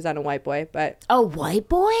my life was on a white boy, but A white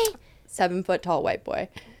boy? 7 foot tall white boy.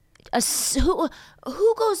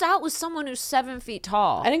 Who goes out with someone who's 7 feet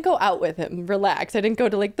tall? I didn't go out with him. Relax. I didn't go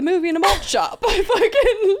to like the movie in a malt shop. I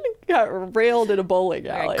fucking got railed in a bowling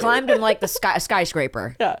alley. I climbed him like the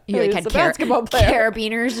skyscraper. Yeah, You he like was had a basketball player.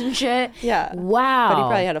 carabiners and shit. Yeah. Wow. But he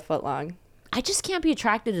probably had a foot long. I just can't be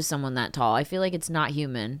attracted to someone that tall. I feel like it's not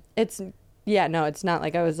human. No, it's not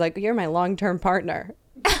like I was like, you're my long-term partner.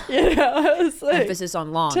 You know, I was like, Emphasis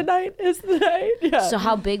on long. tonight is the night. Yeah. So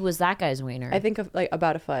how big was that guy's wiener? I think of like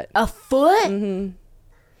about a foot. A foot? Mm-hmm.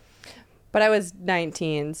 But I was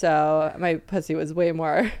 19, so my pussy was way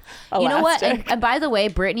more elastic. You know what? And by the way,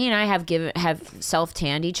 Brittany and I have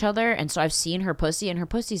self-tanned each other, and so I've seen her pussy, and her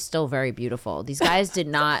pussy's still very beautiful. These guys did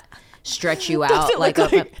not stretch you out like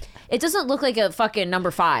a... It doesn't look like a fucking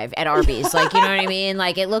number 5 at Arby's. Like, you know what I mean?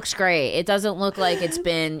 Like, it looks great. It doesn't look like it's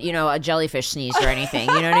been, a jellyfish sneezed or anything.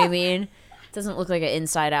 You know what I mean? It doesn't look like an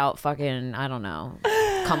inside out fucking, I don't know,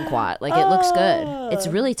 kumquat. Like, it looks good. It's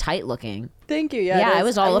really tight looking. Thank you. Yeah, I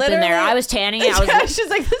was all up in there. I was tanning it. She's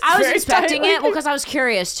like, this I was very inspecting tight it because I was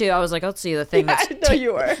curious too. I was like, let's see the thing that's I know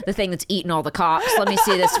you were. the thing that's eating all the cocks. Let me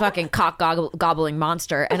see this fucking cock gobbling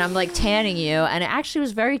monster. And I'm like tanning you, and it actually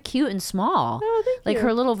was very cute and small. Oh, thank like you.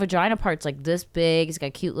 her little vagina part's like this big. It's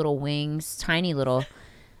got cute little wings, tiny little.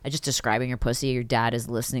 I just describing your pussy. Your dad is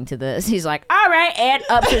listening to this. He's like, all right, and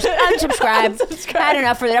unsubscribe. Had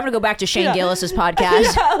enough for that. I'm gonna go back to Shane Gillis's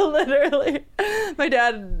podcast. Yeah, literally. My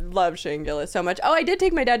dad loves Shane Gillis so much. Oh, I did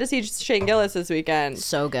take my dad to see Shane Gillis this weekend.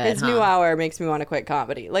 So good. His new hour makes me want to quit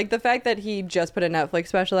comedy. Like the fact that he just put a Netflix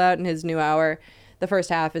special out and his new hour, the first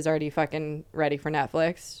half is already fucking ready for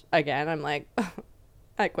Netflix. Again, I'm like,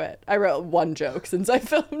 I quit. I wrote 1 joke since I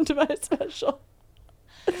filmed my special.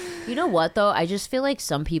 You know what though? I just feel like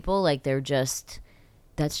some people, like,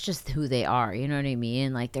 that's just who they are. You know what I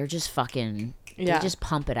mean? Like, they're just fucking, they just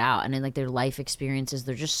pump it out. And then, like, their life experiences,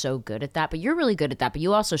 they're just so good at that. But you're really good at that. But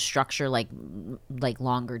you also structure like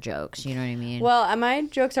longer jokes. You know what I mean? Well, my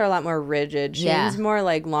jokes are a lot more rigid. Shane's more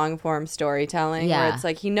like long form storytelling, where it's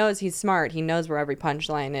like he knows he's smart. He knows where every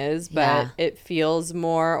punchline is, but it feels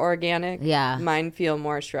more organic. Yeah. Mine feel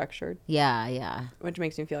more structured. Yeah. Which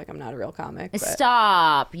makes me feel like I'm not a real comic. But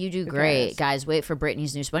Stop. You do great. cares? Guys, wait for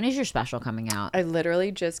Brittany's news. When is your special coming out? I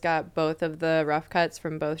literally just got both of the rough cuts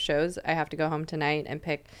from both shows. I have to go home tonight and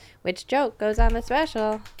pick which joke goes on the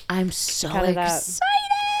special. I'm so Cut it out.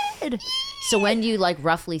 excited. So when do you like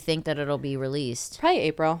roughly think that it'll be released? Probably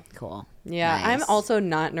April. Cool. Yeah, Nice. I'm also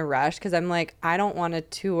not in a rush because I'm like, I don't want to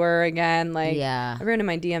tour again. Like, everyone in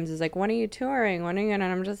my DMs is like, when are you touring? When are you gonna?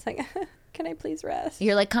 And I'm just like, can I please rest?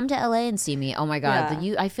 You're like, come to LA and see me. Oh my God.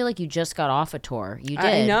 Yeah. I feel like you just got off a tour. You did.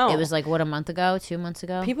 I know. It was like, what, a month ago? 2 months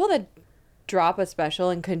ago? People that drop a special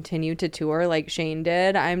and continue to tour like Shane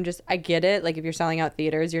did, I get it. Like, if you're selling out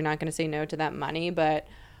theaters, you're not going to say no to that money, but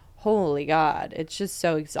holy God, it's just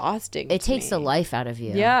so exhausting. It takes the life out of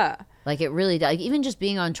you. Yeah. Like, it really does. Like, even just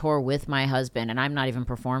being on tour with my husband and I'm not even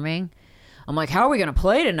performing. I'm like, how are we going to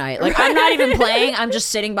play tonight? Like, I'm not even playing. I'm just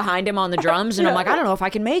sitting behind him on the drums. And I'm like, I don't know if I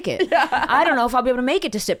can make it. I don't know if I'll be able to make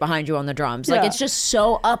it to sit behind you on the drums. Like, it's just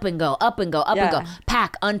so up and go, up and go, up and go.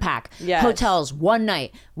 Pack, unpack. Yes. Hotels, one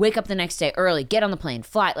night. Wake up the next day early. Get on the plane.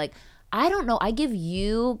 Fly. Like, I don't know. I give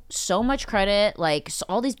you so much credit. Like,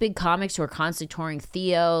 all these big comics who are constantly touring,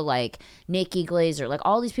 Theo, like Nikki Glazer, like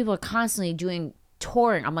all these people are constantly doing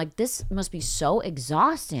touring. I'm like, this must be so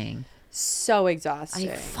exhausting. so exhausting.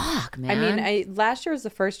 Fuck, man. I mean, last year was the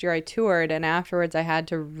first year I toured, and afterwards I had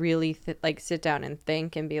to really sit down and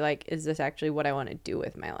think and be like, is this actually what I want to do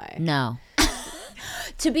with my life? No.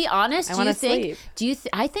 To be honest, I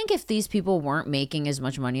think if these people weren't making as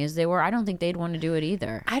much money as they were, I don't think they'd want to do it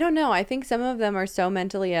either. I don't know. I think some of them are so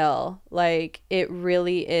mentally ill. Like, it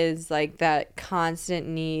really is like that constant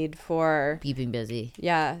need for keeping busy.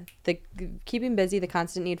 Yeah. The keeping busy, the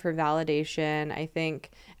constant need for validation, I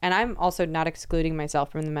think. And I'm also not excluding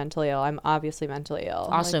myself from the mentally ill. I'm obviously mentally ill.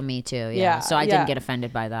 Also me too. Yeah. So I didn't get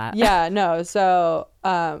offended by that. Yeah, no. So,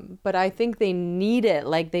 but I think they need it.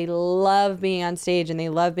 Like, they love being on stage and they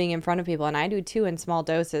love being in front of people. And I do too, in small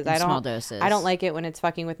doses. I don't like it when it's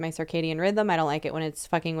fucking with my circadian rhythm. I don't like it when it's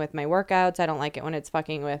fucking with my workouts. I don't like it when it's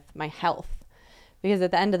fucking with my health. Because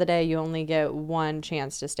at the end of the day, you only get one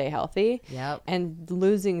chance to stay healthy. Yep. And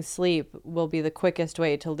losing sleep will be the quickest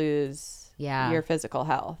way to lose your physical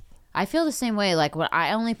health. I feel the same way. Like, when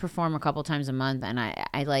I only perform a couple times a month, and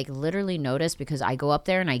I like literally notice, because I go up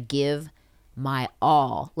there and I give my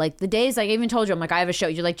all. Like, the days, like I even told you, I'm like, I have a show.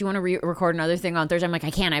 You're like, do you want to record another thing on Thursday? I'm like,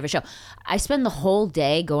 I can't, I have a show. I spend the whole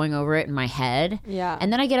day going over it in my head. Yeah.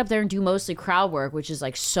 And then I get up there and do mostly crowd work, which is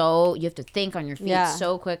like, so you have to think on your feet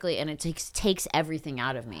so quickly, and it takes everything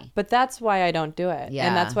out of me. But that's why I don't do it. Yeah.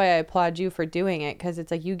 And that's why I applaud you for doing it, because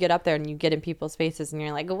it's like, you get up there and you get in people's faces and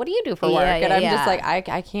you're like, what do you do for work? And I'm just like,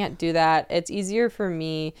 I can't do that. It's easier for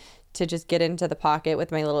me to just get into the pocket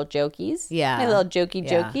with my little jokies. Yeah. My little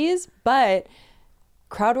jokies. But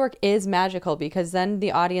crowd work is magical, because then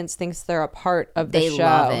the audience thinks they're a part of the show. They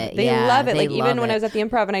love it. They love it. Like, even when I was at the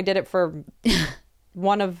Improv and I did it for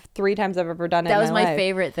one of 3 times I've ever done it. That was my life.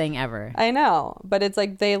 favorite thing ever. I know, but it's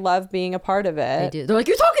like, they love being a part of it. They do. They're like,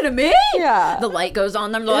 you're talking to me? Yeah. The light goes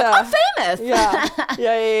on them. They're like, I'm famous.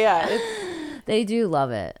 Yeah. They do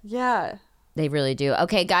love it. Yeah. They really do.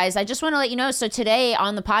 Okay, guys, I just want to let you know. So today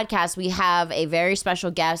on the podcast, we have a very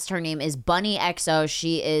special guest. Her name is Bunnie XO.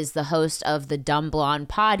 She is the host of the Dumb Blonde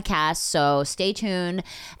podcast. So stay tuned,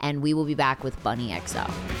 and we will be back with Bunnie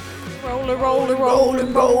XO.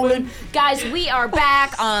 Rolling. Guys, we are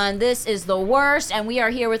back on This Is the Worst, and we are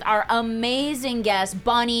here with our amazing guest,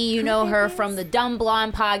 Bunnie. You know her from the Dumb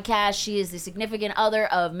Blonde podcast. She is the significant other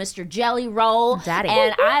of Mr. Jelly Roll. Daddy.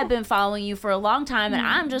 And I have been following you for a long time, and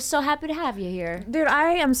I'm just so happy to have you here. Dude,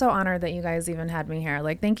 I am so honored that you guys even had me here.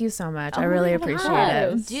 Like, thank you so much. I really appreciate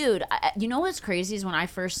it. Dude, you know what's crazy is when I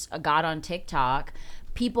first got on TikTok,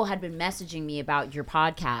 people had been messaging me about your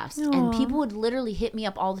podcast. Aww. And people would literally hit me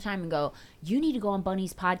up all the time and go, you need to go on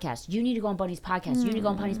Bunnie's podcast. You need to go on Bunnie's podcast. You need to go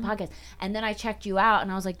on Bunnie's podcast. And then I checked you out,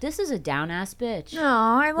 and I was like, this is a down-ass bitch. No,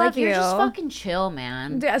 I love you. You're just fucking chill,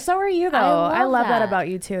 man. So are you, though. I love that about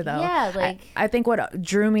you, too, though. Yeah, like... I think what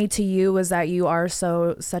drew me to you was that you are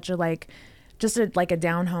such a, like... just a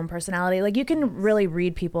down-home personality. Like, you can really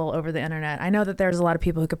read people over the internet. I know that there's a lot of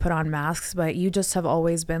people who could put on masks, but you just have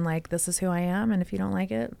always been like, this is who I am, and if you don't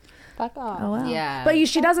like it, fuck off. Oh, well. Yeah. But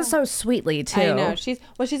she does it so sweetly, too. I know. She's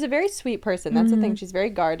a very sweet person. That's the thing. She's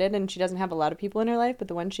very guarded, and she doesn't have a lot of people in her life, but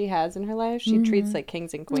the ones she has in her life, she treats like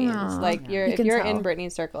kings and queens. Aww. Like, if you're in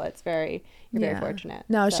Brittany's circle, it's very... You're very fortunate.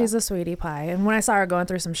 No, she's a sweetie pie. And when I saw her going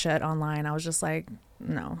through some shit online, I was just like,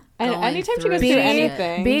 no. And anytime she goes through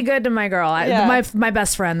anything, be good to my girl. My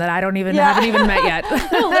best friend that I don't even haven't even met yet.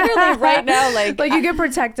 No, literally right now, like you get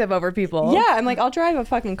protective over people. Yeah, I'm like, I'll drive a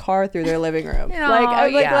fucking car through their living room.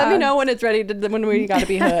 Let me know when it's ready when we got to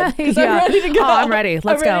be hood, because I'm ready to go. Oh, I'm ready.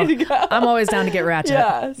 Let's go. I'm always down to get ratchet.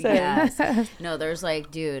 Yeah, same. Yes. No, there's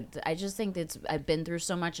like, dude, I just think I've been through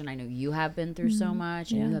so much, and I know you have been through so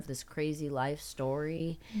much, and you have this crazy life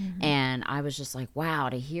story, and I was just like, wow,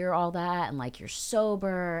 to hear all that, and like, you're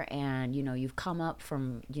sober, and you've come up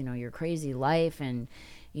from your crazy life, and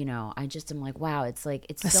I just am like, wow, it's like,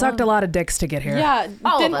 it's I sucked a lot of dicks to get here. Yeah,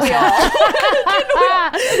 all of us.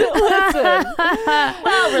 Listen.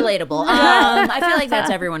 Well, relatable. I feel like that's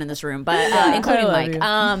everyone in this room, but including Mike.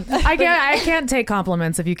 I can't take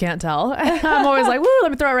compliments if you can't tell. I'm always like, woo,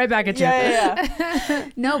 let me throw it right back at you. Yeah.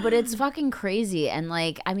 No, but it's fucking crazy. And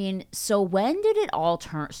like, I mean, so when did it all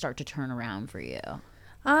start to turn around for you?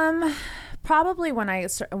 Probably when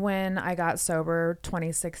I got sober,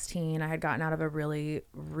 2016. I had gotten out of a really,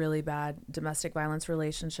 really bad domestic violence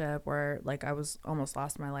relationship where like I was almost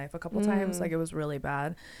lost my life a couple times. Like, it was really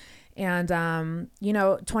bad. And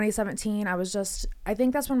 2017, I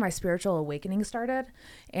think that's when my spiritual awakening started.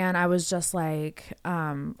 And I was just like,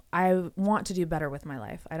 I want to do better with my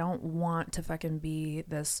life. I don't want to fucking be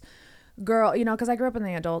this girl, you know, because I grew up in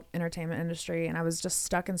the adult entertainment industry and I was just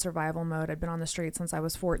stuck in survival mode. I'd been on the street since I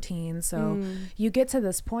was 14. So you get to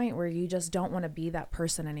this point where you just don't want to be that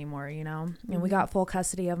person anymore, you know? And we got full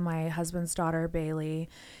custody of my husband's daughter, Bailey.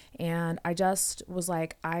 And I just was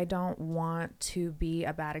like, I don't want to be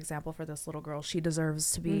a bad example for this little girl. She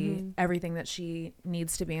deserves to be everything that she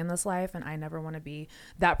needs to be in this life. And I never want to be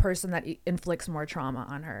that person that inflicts more trauma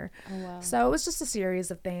on her. Oh, wow. So it was just a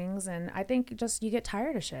series of things. And I think just you get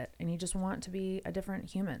tired of shit and you just want to be a different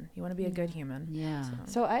human. You want to be a good human. Yeah.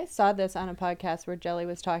 So I saw this on a podcast where Jelly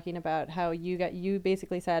was talking about how you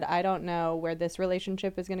basically said, I don't know where this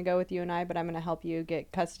relationship is going to go with you and I, but I'm going to help you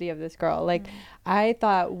get custody of this girl. Like, I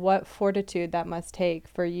thought what fortitude that must take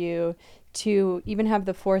for you to even have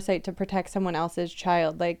the foresight to protect someone else's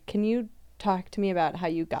child. Like, can you talk to me about how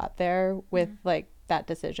you got there with like that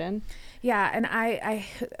decision? Yeah, and I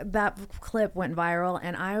that clip went viral,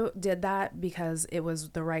 and I did that because it was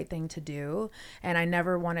the right thing to do, and I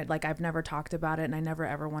never wanted, like, I've never talked about it, and I never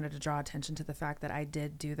ever wanted to draw attention to the fact that I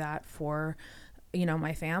did do that for, you know,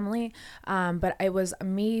 my family, but it was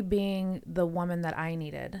me being the woman that I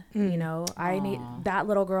needed. You know, that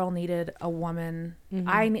little girl needed a woman.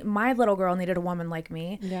 My little girl needed a woman like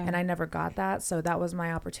me, and I never got that. So that was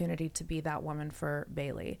my opportunity to be that woman for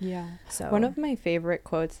Bailey. Yeah. So one of my favorite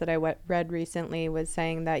quotes that I read recently was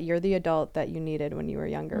saying that you're the adult that you needed when you were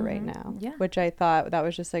younger right now. Yeah. Which I thought that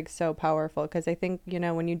was just like so powerful, because I think, you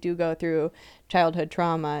know, when you do go through childhood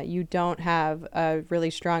trauma, you don't have a really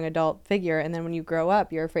strong adult figure, and then when you grow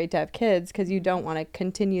up, you're afraid to have kids because you don't want to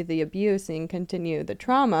continue the abuse and continue the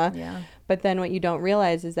trauma. Yeah. But then what you don't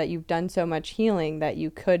realize is that you've done so much healing that you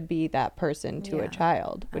could be that person to a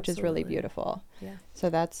child, which is really beautiful. Yeah. So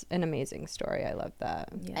that's an amazing story. I love that.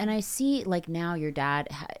 Yeah. And I see, like, now your dad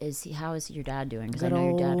how is your dad doing? Because I Good know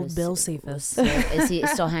your dad old was Bill Cephas. sick. Is he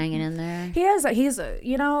still hanging in there? He is. He's,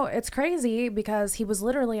 you know, it's crazy because he was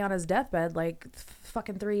literally on his deathbed like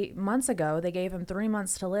fucking 3 months ago. They gave him 3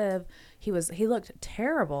 months to live. He looked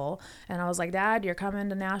terrible. And I was like, Dad, you're coming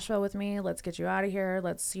to Nashville with me. Let's get you out of here.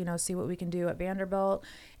 Let's, you know, see what we can do at Vanderbilt.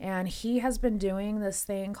 And he has been doing this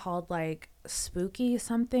thing called like spooky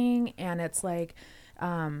something. And it's like,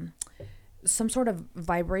 some sort of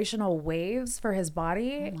vibrational waves for his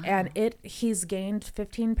body. Oh, wow. And he's gained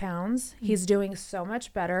 15 pounds. He's doing so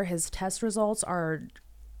much better. His test results are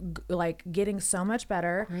like getting so much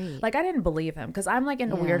better. Great. Like, I didn't believe him because I'm like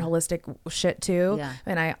into weird holistic shit too. Yeah.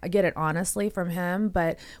 And I get it honestly from him.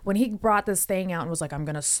 But when he brought this thing out and was like, I'm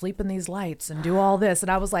going to sleep in these lights and do all this. And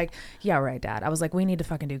I was like, yeah, right, Dad. I was like, we need to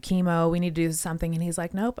fucking do chemo. We need to do something. And he's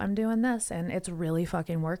like, nope, I'm doing this. And it's really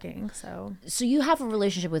fucking working. So you have a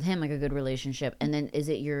relationship with him, like a good relationship. And then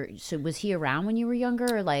so was he around when you were younger?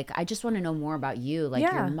 Or like, I just want to know more about you. Like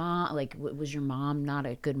your mom, like was your mom not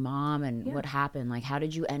a good mom? And what happened? Like, how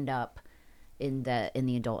did you end up in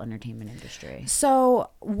the adult entertainment industry?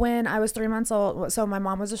 So when I was 3 months old, so my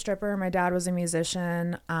mom was a stripper, my dad was a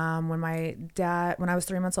musician. When I was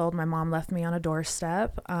 3 months old, my mom left me on a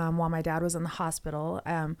doorstep while my dad was in the hospital.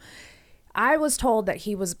 I was told that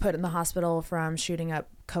he was put in the hospital from shooting up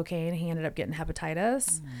cocaine. He ended up getting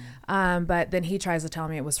hepatitis. But then he tries to tell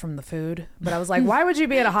me it was from the food. But I was like, why would you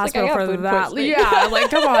be in a hospital for that? Yeah, like,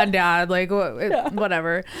 come on, Dad. Like,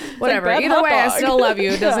 whatever. Either way, I still love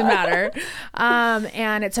you. It doesn't matter.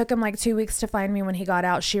 And it took him like 2 weeks to find me when he got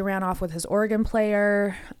out. She ran off with his organ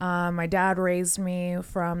player. My dad raised me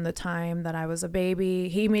from the time that I was a baby.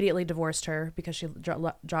 He immediately divorced her because she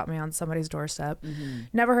dropped me on somebody's doorstep.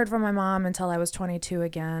 Never heard from my mom until I was 22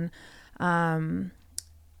 again.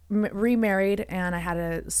 Remarried, and I had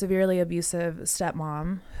a severely abusive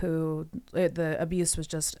stepmom who the abuse was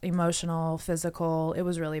just emotional, physical. It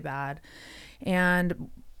was really bad.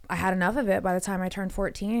 And I had enough of it. By the time I turned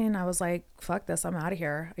 14, I was like, fuck this, I'm out of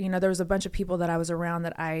here. You know, there was a bunch of people that I was around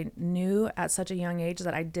that I knew at such a young age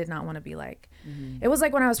that I did not want to be like. It was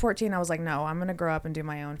like when I was 14, I was like, no, I'm going to grow up and do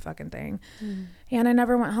my own fucking thing. And I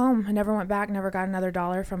never went home. I never went back, never got another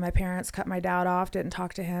dollar from my parents, cut my dad off, didn't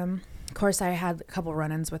talk to him. Of course, I had a couple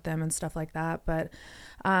run-ins with them and stuff like that. But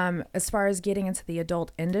as far as getting into the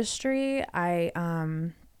adult industry, I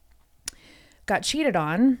got cheated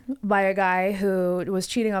on by a guy who was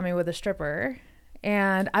cheating on me with a stripper.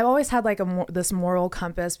 And I've always had like this moral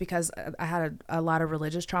compass because I had a lot of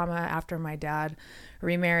religious trauma after my dad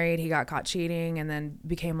remarried. He got caught cheating and then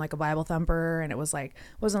became like a Bible thumper. And it was like,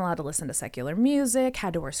 wasn't allowed to listen to secular music,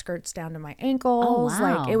 had to wear skirts down to my ankles. Oh,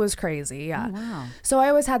 wow. Like, it was crazy. Yeah. Oh, wow. So I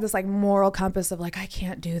always had this like moral compass of like, I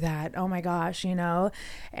can't do that. Oh my gosh, you know?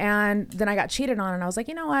 And then I got cheated on and I was like,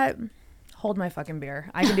 you know what? hold my fucking beer.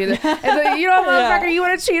 I can do this. You know, motherfucker, you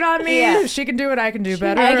want to cheat on me? Yeah. She can do it. I can do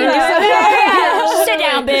better. I can do it. Sit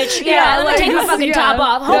down, bitch. Yeah, let me take my fucking top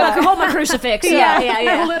off. Hold my crucifix.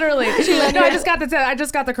 Yeah. Literally. No, I just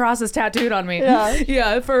got the crosses tattooed on me.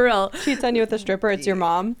 Yeah, for real. Cheats on you with a stripper. It's your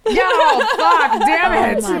mom. Yeah, fuck,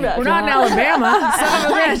 damn it. We're not in Alabama. Son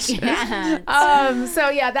of a bitch. So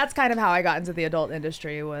yeah, that's kind of how I got into the adult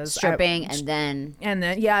industry, was stripping, and then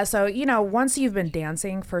yeah. So, you know, once you've been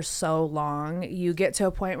dancing for so long, you get to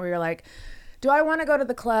a point where you're like, do I want to go to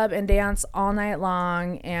the club and dance all night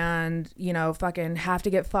long and, you know, fucking have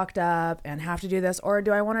to get fucked up and have to do this? Or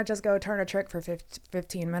do I want to just go turn a trick for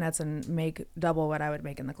 15 minutes and make double what I would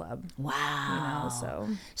make in the club? Wow. You know,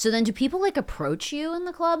 so then do people like approach you in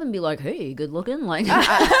the club and be like, hey, good looking? Like, hey,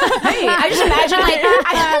 I just imagine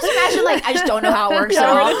like, I just don't know how it works at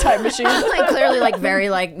all. We're in a time machine. I'm like clearly like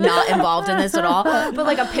very like not involved in this at all. But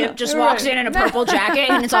like a pimp just walks in a purple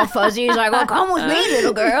jacket and it's all fuzzy. He's like, well, come with me,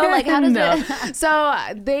 little girl. Like, how does it? So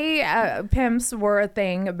they pimps were a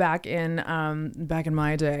thing back in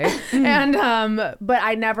my day, and but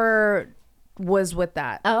I never was with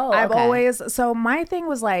that. I've always, so my thing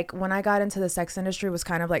was like, when I got into the sex industry, was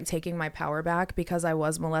kind of like taking my power back, because I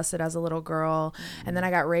was molested as a little girl, and then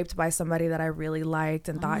I got raped by somebody that I really liked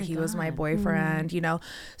and thought he was my boyfriend, you know.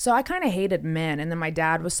 So I kind of hated men, and then my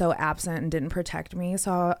dad was so absent and didn't protect me.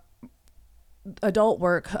 So adult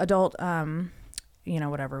you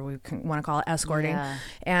know, whatever we want to call it, escorting,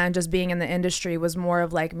 and just being in the industry was more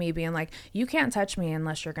of like me being like, you can't touch me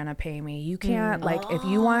unless you're gonna pay me. You can't like, if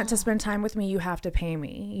you want to spend time with me, you have to pay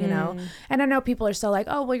me, you know. And I know people are still like,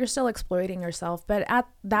 oh well, you're still exploiting yourself, but at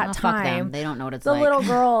that time they don't know what it's the like. little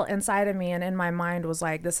girl inside of me and in my mind was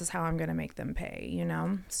like, this is how I'm gonna make them pay, you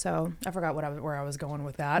know. So I forgot where I was going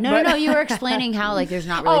with that. No, you were explaining how like there's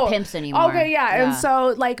not really pimps anymore. Okay, yeah. And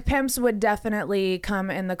so like pimps would definitely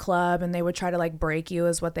come in the club and they would try to like break you,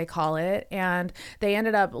 is what they call it. And they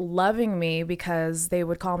ended up loving me because they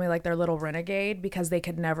would call me like their little renegade, because they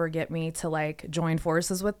could never get me to like join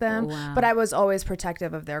forces with them. But I was always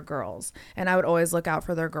protective of their girls, and I would always look out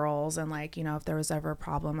for their girls, and like, you know, if there was ever a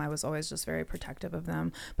problem, I was always just very protective of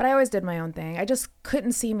them. But I always did my own thing. I just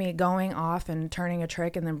couldn't see me going off and turning a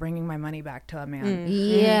trick and then bringing my money back to a man.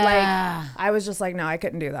 Like, I was just like, no, I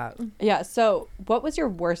couldn't do that. Yeah. So what was your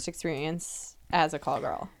worst experience as a call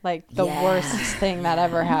girl? Like the worst thing that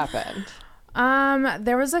ever happened?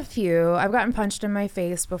 There was a few. I've gotten punched in my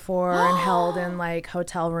face before and held in like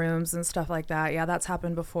hotel rooms and stuff like that. Yeah, that's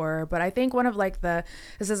happened before. But I think one of like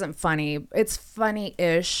this isn't funny. It's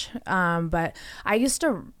funny-ish. But I used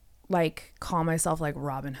to like call myself like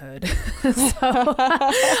Robin Hood. So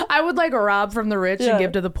I would like rob from the rich and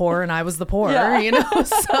give to the poor, and I was the poor, you know.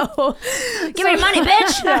 So give me money,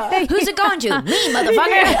 bitch. Who's it going to? Me,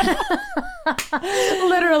 motherfucker.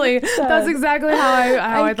 Literally, that's exactly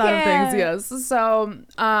how I thought of things. Yes.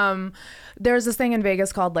 So there's this thing in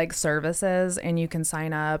Vegas called like services, and you can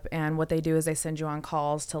sign up, and what they do is they send you on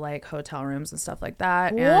calls to like hotel rooms and stuff like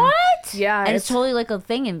that. And what? Yeah. And it's totally like a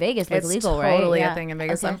thing in Vegas, like it's legal, right? Totally a thing in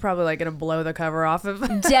Vegas. Okay. I'm probably like gonna blow the cover off of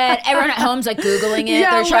dead. Everyone at home's like Googling it.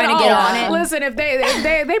 They're trying to get on it. Listen, if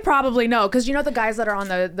they probably know, because you know the guys that are on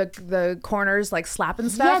the corners like slapping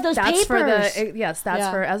stuff. Yeah, those that's papers. For that's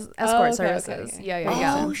for escort services. Okay.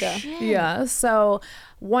 Yeah. Oh shit. Yeah. So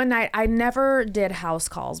one night, I never did house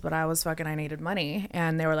calls, but I needed money.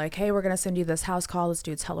 And they were like, hey, we're going to send you this house call. This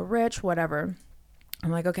dude's hella rich, whatever. I'm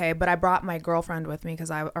like, okay, but I brought my girlfriend with me because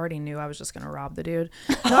I already knew I was just going to rob the dude.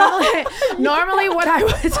 Normally what I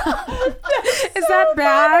would... Is that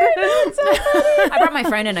bad? I brought my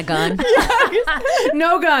friend and a gun.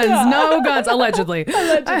 No guns, allegedly.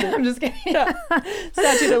 I'm just kidding. Yeah.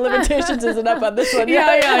 Statute of limitations isn't up on this one.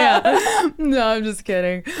 Yeah. No, I'm just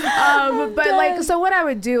kidding. But like, so what I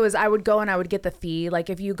would do is I would go and I would get the fee. Like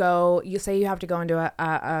if you say you have to go into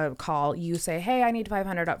a call, you say, hey, I need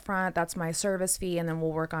 $500 up front. That's my service fee. And then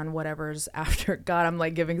we'll work on whatever's after. God, I'm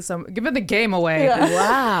like giving the game away. Yeah.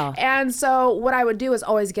 Wow. And so what I would do is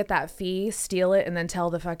always get that fee, steal it, and then tell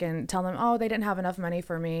them, oh, they didn't have enough money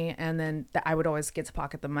for me. And then I would always get to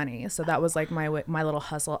pocket the money. So that was like my little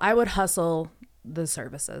hustle. I would hustle the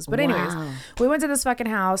services. But anyways, we went to this fucking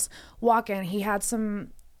house, walk in,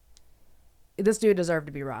 this dude deserved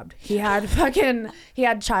to be robbed. He had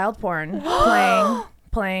child porn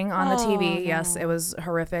playing on the TV. No. Yes, it was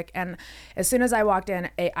horrific. And as soon as I walked in,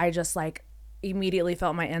 I just like immediately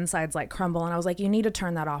felt my insides like crumble, and I was like, you need to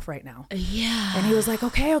turn that off right now. Yeah. And he was like,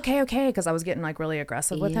 okay, because I was getting like really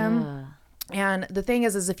aggressive with him. And the thing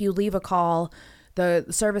is if you leave a call the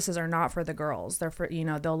services are not for the girls. They're for, you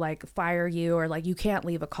know, they'll like fire you or like you can't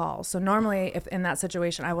leave a call. So normally if in that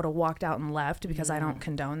situation I would have walked out and left because I don't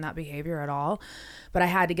condone that behavior at all. But I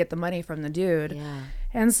had to get the money from the dude. Yeah.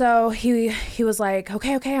 And so he was like,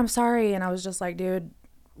 okay, I'm sorry. And I was just like, dude,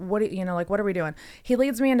 what are we doing? He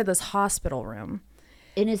leads me into this hospital room.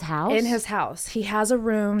 In his house? In his house. He has a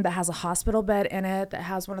room that has a hospital bed in it that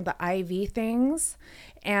has one of the IV things,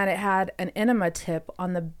 and it had an enema tip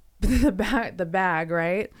on the bag,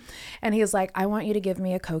 right? And he's like, I want you to give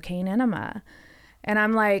me a cocaine enema. And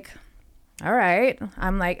I'm like, all right.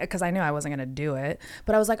 I'm like, because I knew I wasn't going to do it.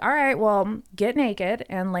 But I was like, all right, well, get naked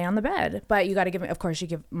and lay on the bed. But you got to give me, of course, you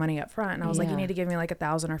give money up front. And I was like, you need to give me like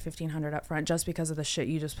 $1,000 or $1,500 up front just because of the shit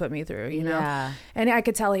you just put me through, you know? Yeah. And I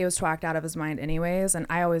could tell he was twacked out of his mind anyways. And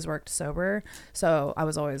I always worked sober. So I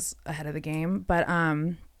was always ahead of the game. But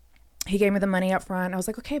he gave me the money up front. I was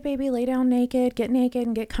like, okay, baby, lay down naked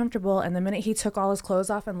and get comfortable. And the minute he took all his clothes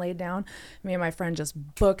off and laid down, me and my friend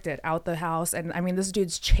just booked it out the house. And I mean, this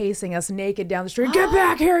dude's chasing us naked down the street. Get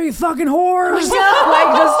back here, you fucking whores.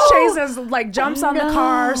 Like just chases, like jumps on the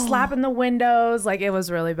car, slapping the windows. Like it was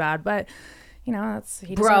really bad. But you know,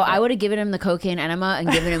 Bro, I would have given him the cocaine enema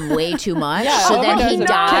and given him way too much. Yeah, so then he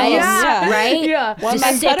dies, right? Yeah. One Just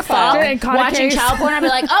my sick pedophile. fuck. Watching child porn, I'd be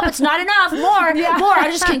like, oh, it's not enough. More. I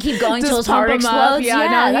just can keep going till his heart pump him up. explodes. Yeah,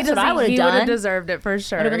 no, that's what I would have He would done. have deserved it for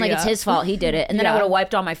sure. It would have been like, it's his fault. He did it. And then I Yeah. would have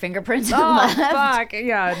wiped all my fingerprints and Oh, left. fuck.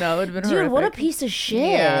 Yeah, no, it would have been Dude, horrific. what a piece of shit.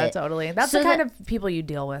 Yeah, totally. That's So the kind of people you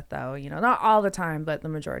deal with, though. You know, not all the time, but the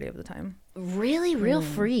majority of the time. Really? Real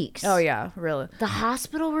freaks. Oh, yeah, really. The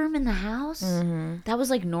hospital room in the house? That was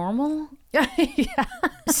like normal? Yeah.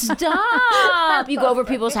 Stop! You go over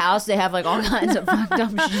people's house, they have like all kinds of fucked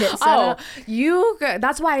up shit set up.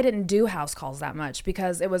 That's why I didn't do house calls that much,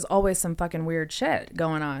 because it was always some fucking weird shit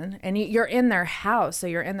going on. And you're in their house, so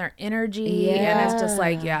you're in their energy. And it's just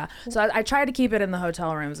like, yeah. So I try to keep it in the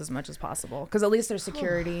hotel rooms as much as possible, because at least there's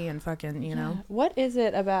security and fucking, you know. What is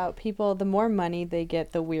it about people? The more money they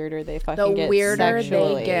get, the weirder they fucking The get weirder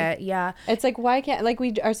sexually. they get, yeah. It's like, why can't, like,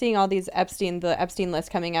 we are seeing all these the Epstein list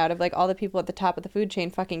coming out of like all the people at the top of the food chain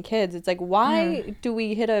fucking kids. It's like, why do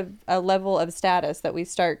we hit a level of status that we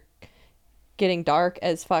start getting dark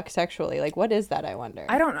as fuck sexually? Like, what is that, I wonder?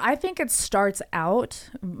 I think it starts out,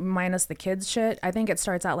 minus the kids shit, I think it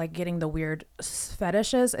starts out like getting the weird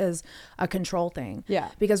fetishes is a control thing. Yeah.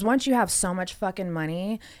 Because once you have so much fucking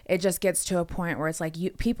money, it just gets to a point where it's like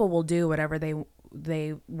people will do whatever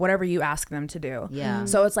whatever you ask them to do. Yeah.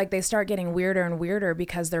 So it's like they start getting weirder and weirder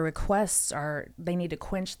because their requests they need to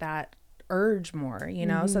quench that urge more, you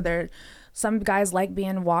know? So some guys like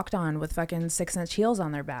being walked on with fucking 6-inch heels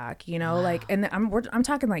on their back, you know? Like, and I'm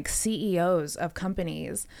talking like CEOs of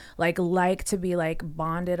companies like to be like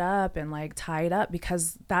bonded up and like tied up,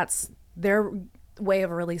 because that's their way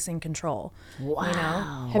of releasing control. Wow. You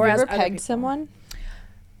know? Have you ever pegged someone?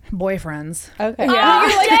 Boyfriends. Okay. Yeah.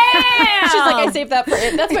 Oh, Damn! she's like, I saved that for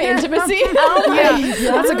it. That's my intimacy.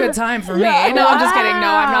 That's a good time for me. No, I'm just kidding. No,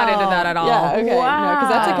 I'm not into that at all. Yeah, okay. Wow. No, because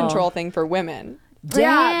that's a control thing for women.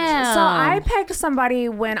 Yeah. So I Damn. pegged somebody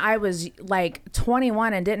when I was like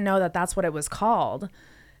 21 and didn't know that that's what it was called.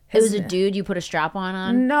 It was a dude you put a strap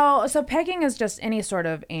on? No, so pegging is just any sort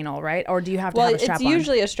of anal, right? Or do you have to have a strap it's on?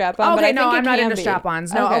 usually a strap on. Okay, but I no, think I'm not can into be.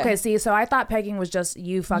 strap-ons. No, okay, see, so I thought pegging was just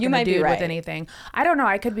you fucking You a might be dude right. with anything. I don't know.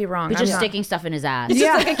 I could be wrong. You're I'm just not- sticking stuff in his ass. It's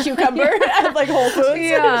just like a cucumber at like Whole Foods.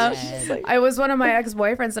 Yeah. It's just like- I was one of my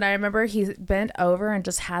ex-boyfriends, and I remember he bent over and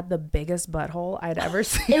just had the biggest butthole I'd ever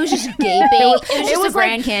seen. It was just gaping. It was just the like,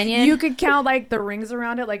 Grand Canyon. You could count like the rings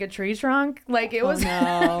around it like a tree trunk. Like it was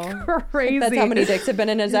no. crazy. That's how many dicks have been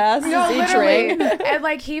in his ass. No, Is each literally. ring. And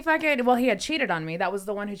like he had cheated on me. That was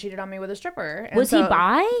the one who cheated on me with a stripper. And Was he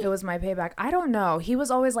bi? It was my payback. I don't know. He was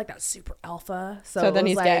always like that super alpha. So, So it then was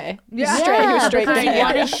he's like, gay. Yeah. He's straight. He was straight because gay. he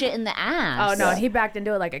wanted shit in the ass. Oh no, and he backed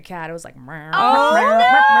into it like a cat. It was like, Oh,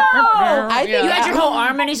 I think You had your whole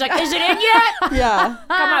arm and he's like, is it in yet? Yeah.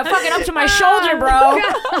 Got my fucking up to my shoulder, bro.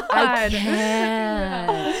 I God.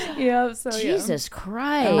 can't. Yeah. So Jesus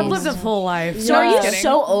Christ. I've lived a full life. So No, are I'm you just kidding.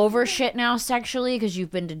 so over shit now sexually because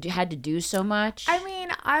you've had to do so much? I mean,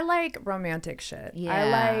 I like romantic shit. Yeah. I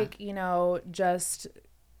like, just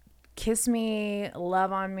kiss me,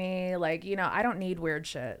 love on me. Like, I don't need weird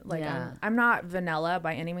shit. Like, Yeah. I'm not vanilla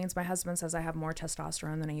by any means. My husband says I have more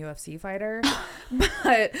testosterone than a UFC fighter.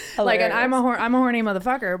 But like, and I'm a horny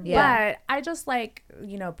motherfucker. Yeah. But I just like,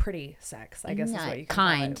 pretty sex, I guess is what you can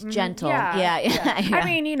kind, call it. gentle. Yeah. Yeah. I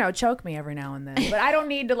mean, choke me every now and then. But I don't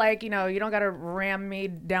need to you don't got to ram me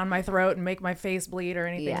down my throat and make my face bleed or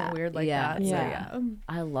anything Yeah. weird like Yeah. that. Yeah. So, yeah.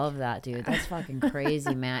 I love that, dude. That's fucking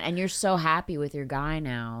crazy, man. And you're so happy with your guy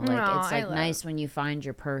now. Like, No, it's I like love- nice when you find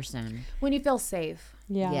your person. When you feel safe.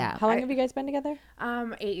 Yeah. How long have you guys been together?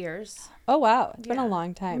 8 years. Oh, wow. It's been a Yeah.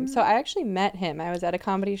 long time. So I actually met him. I was at a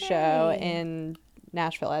comedy show in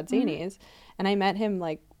Nashville at Zanies, and I met him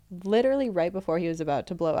like literally right before he was about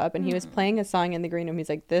to blow up, and he was playing a song in the green room. He's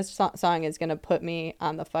like, this song is going to put me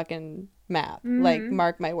on the fucking map. Like,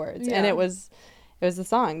 mark my words. And it was the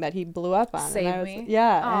song that he blew up on. Save and I was, Me?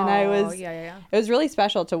 Yeah. And I was, Yeah. it was really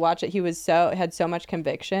special to watch it. He was had so much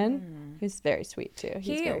conviction. He was very sweet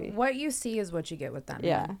too. What you see is what you get with that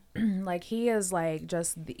Yeah. man. Like, he is like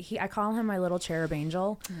I call him my little cherub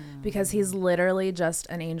angel because he's literally just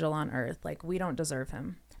an angel on earth. Like, we don't deserve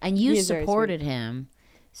him. And you He's very supported him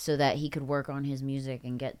so that he could work on his music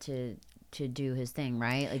and get to do his thing,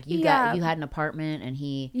 right? Like you had an apartment and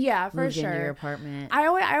he For moved sure. into your apartment.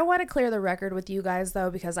 I want to clear the record with you guys though,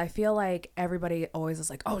 because I feel like everybody always is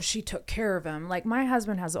like, oh, she took care of him. Like, my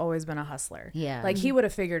husband has always been a hustler. Yeah. Like, he would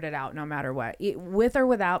have figured it out no matter what. With or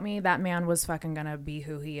without me, that man was fucking gonna be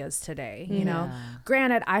who he is today, you know?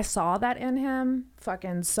 Granted, I saw that in him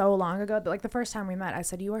fucking so long ago. Like, the first time we met, I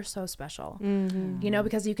said, you are so special, you know,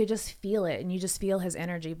 because you could just feel it and you just feel his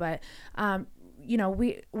energy. But, you know,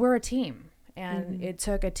 we're a team. And it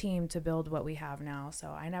took a team to build what we have now. So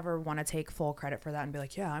I never want to take full credit for that and be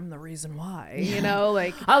like, yeah, I'm the reason why. You know,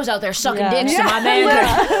 like, I was out there sucking dicks to my man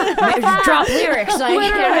drop lyrics. Like,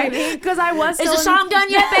 literally, because I was is still the song done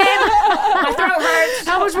yet, babe? My throat hurts.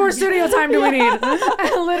 How much more studio time do we need?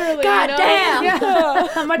 Literally. God damn.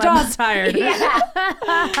 Yeah. My jaw's tired.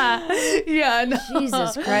 Yeah. No.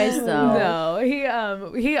 Jesus Christ, though.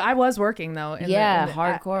 No, I was working though. In the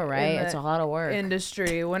hardcore, right? in It's the a lot of work.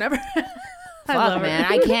 Industry, whenever. Fuck, man,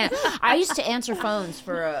 I can't. I used to answer phones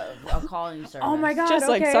for a calling service. Oh my god! Just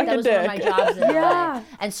like okay. suck That a was one of my dick. jobs in Yeah. LA.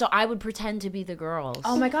 And so I would pretend to be the girls.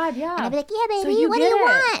 Oh my god! Yeah. And I'd be like, yeah, baby, So you what do get you it.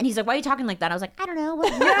 want? And he's like, why are you talking like that? I was like, I don't know.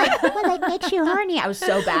 What makes you horny? I was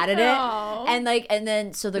so bad at it. Oh. And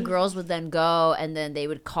then so the girls would then go and then they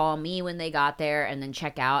would call me when they got there and then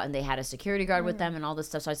check out, and they had a security guard with them and all this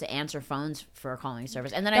stuff. So I used to answer phones for a calling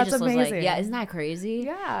service. And then I That's just was amazing. like, yeah, isn't that crazy?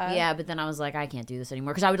 Yeah. Yeah, but then I was like, I can't do this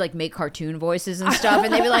anymore. Because I would like make cartoon voices and stuff.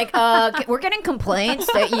 And they'd be like, we're getting complaints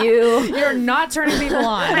that You're not turning people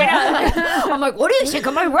on. I'm like, what do you think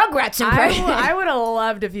of my Rugrats impression? I would have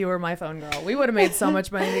loved if you were my phone girl. We would have made so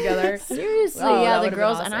much money together. Seriously, Oh, yeah, that the would've been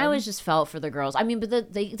girls, and I awesome. always just felt for the girls. I mean,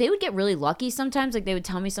 but they would get really lucky sometimes. Like, they would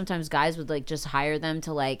tell me sometimes guys would like just hire them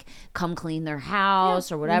to like come clean their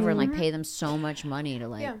house or whatever, and like pay them so much money to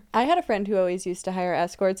like. Yeah. I had a friend who always used to hire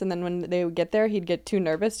escorts, and then when they would get there, he'd get too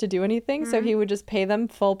nervous to do anything, so he would just pay them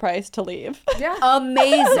full price to leave. Yeah.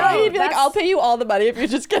 Amazing. He'd be like, I'll pay you all the money if you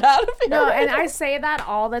just get out of here. No, and I say that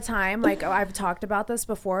all the time. Like, I've talked about this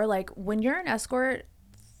before. Like, when you're an escort,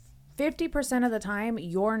 50% of the time,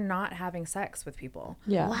 you're not having sex with people.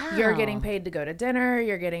 Yeah. Wow. You're getting paid to go to dinner.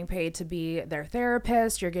 You're getting paid to be their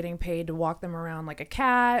therapist. You're getting paid to walk them around like a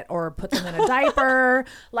cat or put them in a diaper.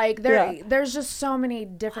 Like, there's just so many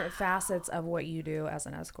different facets of what you do as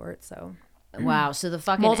an escort. So Wow. So the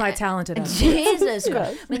fucking multi-talented escort. Jesus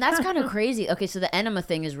Christ. I mean, that's kind of crazy. Okay, so the enema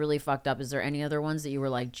thing is really fucked up. Is there any other ones that you were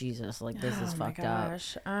like, Jesus, like this is fucked up?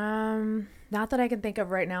 Not that I can think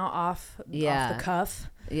of right now off the cuff.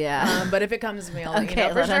 Yeah. But if it comes to me, I'll let you Okay,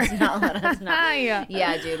 know for let sure. us know. Let us know. Yeah.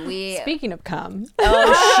 Yeah, dude. We. Speaking of cum.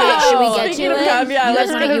 Oh shit! Should we get Speaking to of it? cum, yeah, you guys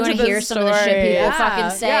let's want get to into the hear some of the shit story. people Yeah.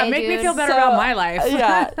 fucking say? Yeah, make me dude? feel better about my life.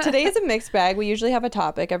 Yeah, today is a mixed bag. We usually have a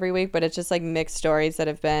topic every week, but it's just like mixed stories that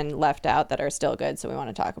have been left out that are still good, so we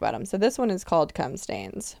want to talk about them. So this one is called Cum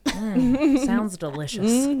Stains. Sounds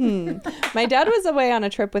delicious. My dad was away on a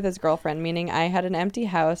trip with his girlfriend, meaning I had an empty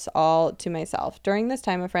house all to myself. During this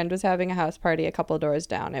time, a friend was having a house party a couple doors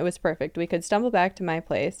down. It was perfect. We could stumble back to my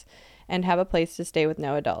place and have a place to stay with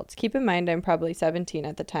no adults. Keep in mind, I'm probably 17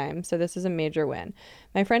 at the time, so this is a major win.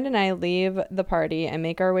 My friend and I leave the party and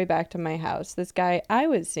make our way back to my house. This guy I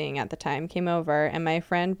was seeing at the time came over, and my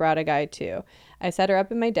friend brought a guy too. I set her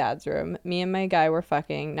up in my dad's room. Me and my guy were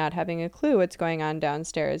fucking, not having a clue what's going on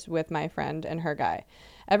downstairs with my friend and her guy.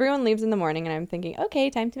 Everyone leaves in the morning, and I'm thinking, okay,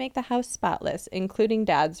 time to make the house spotless, including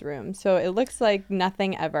dad's room. So it looks like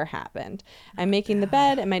nothing ever happened. I'm making the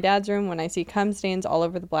bed in my dad's room when I see cum stains all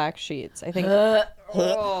over the black sheets. I think, I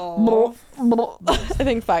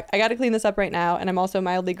think, fuck, I gotta clean this up right now. And I'm also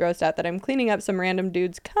mildly grossed out that I'm cleaning up some random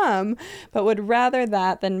dude's cum, but would rather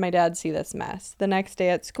that than my dad see this mess. The next day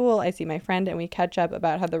at school, I see my friend and we catch up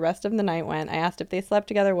about how the rest of the night went. I asked if they slept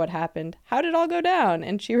together, what happened, how did it all go down?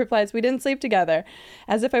 And she replies, we didn't sleep together,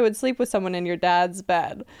 as if I would sleep with someone in your dad's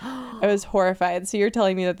bed. I was horrified. So you're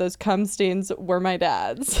telling me that those cum stains were my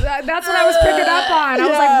dad's? That's what I was picking up on. I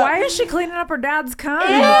was like, why is she cleaning up her dad's cum?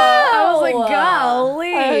 I was like,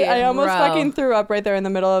 golly. I almost Bro. fucking threw up right there in the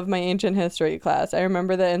middle of my ancient history class. I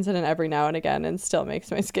remember the incident every now and again and still makes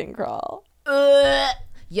my skin crawl.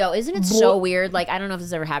 Yo, isn't it so weird? Like, I don't know if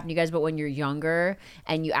this ever happened to you guys, but when you're younger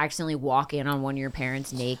and you accidentally walk in on one of your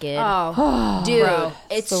parents naked, dude, bro,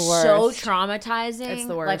 it's the so worst. traumatizing. It's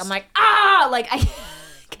the worst. Like, I'm like, ah, like I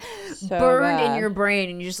So burned bad. in your brain,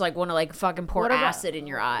 and you just like want to like fucking pour What about- acid in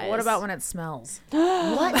your eyes. What about when it smells?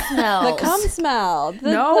 what smells? The cum smell.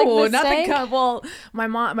 No, like not the stank? cum. Well, my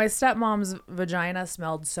stepmom's vagina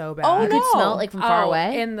smelled so bad. Oh, You no. could smell it like from far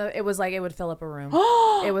away. It was like it would fill up a room.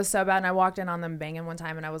 It was so bad, and I walked in on them banging one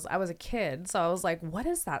time, and I was a kid, so I was like, "What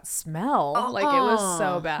is that smell?" Like it was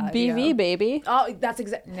so bad. BV, yeah. baby. Oh, that's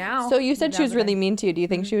exact. Now. So you said she was now's the really thing. mean to you. Do you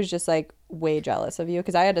think she was just like way jealous of you?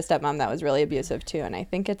 Because I had a stepmom that was really abusive too, and I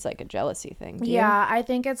think it's like a jealousy thing. Do you? Yeah, I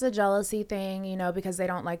think it's a jealousy thing, because they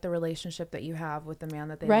don't like the relationship that you have with the man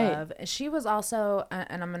that they Right. love. She was also,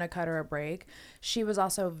 and I'm going to cut her a break, she was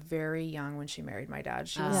also very young when she married my dad.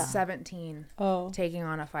 She was 17, taking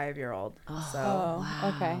on a 5-year-old.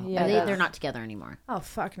 Okay. Are Yeah. they're not together anymore. Oh,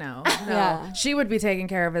 fuck no. Yeah. She would be taking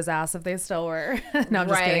care of his ass if they still were. No, I'm just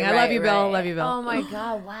Right, kidding. I love right, you, Bill. right. Love you, Bill. Oh my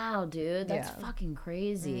god, wow, dude, that's Yeah. fucking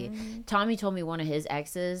crazy. Tommy told me one of his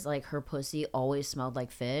exes, like her pussy always smelled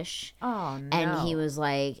like fish. Oh, no. And he was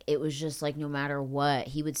like, it was just like no matter what,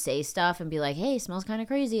 he would say stuff and be like, "Hey, smells kind of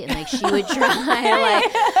crazy," and like she would try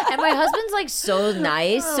like, and my husband's like so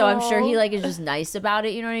nice, so I'm sure he like is just nice about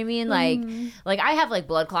it. You know what I mean? Like I have like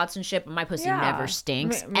blood clots and shit, but my pussy Yeah. never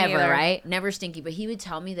stinks Me ever, either. right? Never stinky. But he would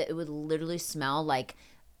tell me that it would literally smell like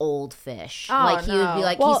old fish. Oh, Like he would be no.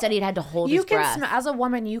 like, Well, he said he'd had to hold You his can breath. smell, as a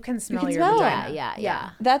woman, you can smell your smell it. vagina. Yeah.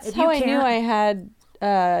 That's If how you I knew can't- I had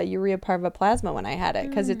urea parvoplasma when I had it,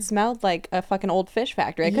 because it smelled like a fucking old fish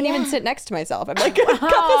factory. I couldn't even sit next to myself. I'm like, cut this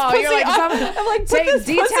Oh, you're pussy like, off. some- I'm like, put take this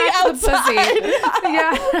detach pussy the pussy. outside.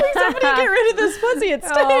 Yeah. Somebody get rid of this pussy. It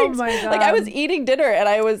stinks. Oh my God. Like I was eating dinner and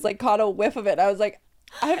I was like caught a whiff of it. I was like,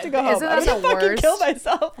 I have to go home. Isn't I'm that gonna the fucking worst? kill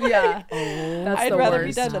myself. Yeah. That's I'd the rather be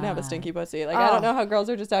worst. dead than have a stinky pussy. Like I don't know how girls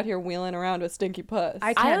are just out here wheeling around with stinky puss. I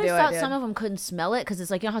I can't always do thought it, some dude. of them couldn't smell it because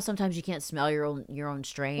it's like, you know how sometimes you can't smell your own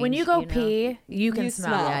strain. When you go pee, you can You smell.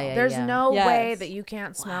 smell. Yeah, There's yeah. no Yes. way that you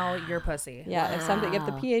can't smell your pussy. yeah, if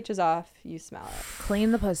the pH is off, you smell it.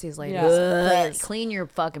 Clean the pussies, ladies. Yeah. Clean your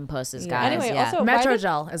fucking pussies, Yeah. guys. Anyway, yeah. also- Metro why did-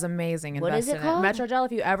 Gel is amazing. What Invest is it in called? Metro Gel.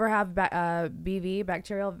 If you ever have BV,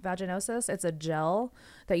 bacterial vaginosis, it's a gel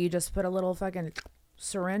that you just put a little fucking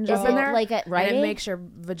syringe Is up it in there, like at Rite and Aid? it makes your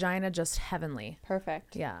vagina just heavenly.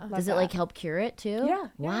 Perfect. Yeah. Does it like help cure it too? Yeah.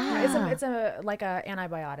 Wow. It's a like a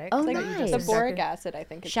antibiotic. Oh, that you nice. just The It's boric inject acid, I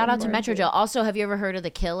think. It's Shout the out to boric Metrogel. acid. Also, have you ever heard of the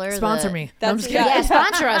Killer? Sponsor the- me. That's Yeah,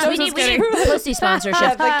 sponsor us. we need pussy sponsorship.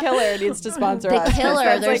 Yeah, the killer needs to sponsor The us. Killer.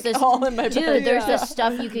 That's, There's like, this all in my dude. belly. There's this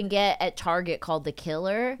stuff you can get at Target called the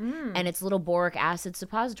Killer, and it's little boric acid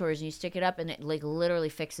suppositories, and you stick it up, and it like literally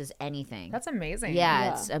fixes anything. That's amazing.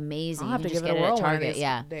 yeah, it's amazing. I'll have you to can give just it a get whirl at one of Target. these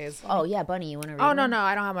Yeah. days. Oh yeah, Bunnie, you want to read? Oh no, them? no,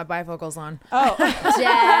 I don't have my bifocals on. Oh,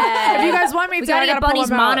 If you guys want me We to, I gotta get gotta pull Bunnie's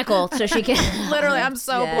them out. monocle so she can. Literally, I'm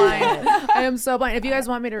so Yeah. blind. I am so blind. If you guys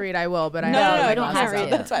want me to read, I will. But I no, have I don't don't have have to.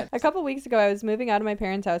 read. That's fine. A couple weeks ago, I was moving out of my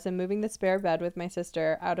parents' house and moving the spare bed with my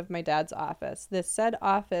sister out of my dad's office. This said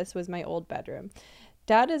office was my old bedroom.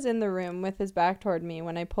 Dad is in the room with his back toward me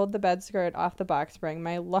when I pulled the bed skirt off the box spring.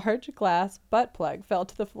 My large glass butt plug fell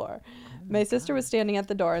to the floor. My sister was standing at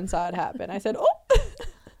the door and saw it happen. I said, "Oh."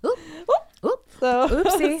 Oop. Oop. So,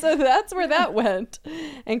 Oopsie. so that's where that went.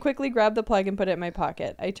 And quickly grabbed the plug and put it in my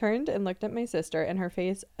pocket. I turned and looked at my sister, and her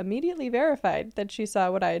face immediately verified that she saw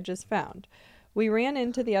what I had just found. We ran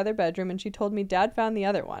into the other bedroom, and she told me Dad found the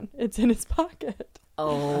other one. It's in his pocket.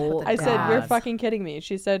 Oh, I said, "You're Dad. fucking kidding me."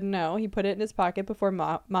 She said, "No, he put it in his pocket before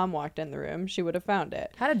Mom walked in the room. She would have found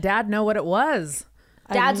it." How did Dad know what it was?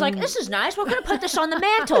 Dad's like, this is nice. We're gonna put this on the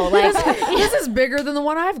mantle. Like, This is bigger than the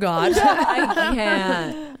one I've got. I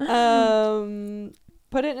can't.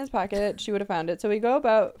 Put it in his pocket. She would have found it. So we go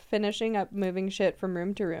about finishing up moving shit from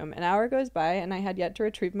room to room. An hour goes by, and I had yet to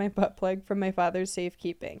retrieve my butt plug from my father's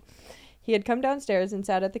safekeeping. He had come downstairs and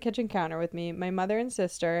sat at the kitchen counter with me, my mother and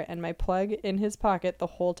sister, and my plug in his pocket the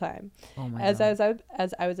whole time. Oh my As God.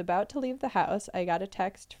 I was about to leave the house, I got a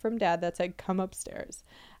text from Dad that said, "Come upstairs."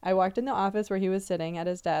 I walked in the office where he was sitting at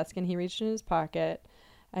his desk, and he reached in his pocket.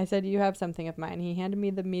 I said, "You have something of mine." He handed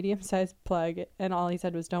me the medium-sized plug, and all he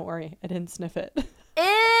said was, "Don't worry, I didn't sniff it." Ew.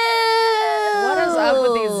 What a is up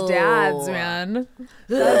with these dads, man?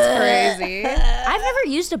 That's crazy. I've never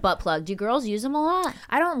used a butt plug. Do girls use them a lot?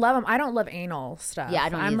 I don't love them. I don't love anal stuff. Yeah, I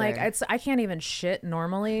don't I'm like, either. I can't even shit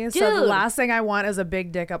normally. So the Dude. last thing I want is a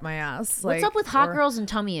big dick up my ass. What's up with hot girls and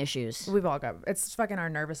tummy issues? We've all got. It's fucking our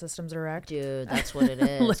nervous systems are wrecked. Dude, that's what it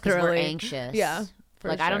is. 'Cause we're Literally. anxious. Yeah. for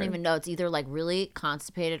Like I don't sure. even know. It's either like really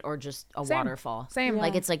constipated or just a Same. waterfall. Same.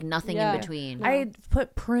 Like it's like nothing Yeah. in between. I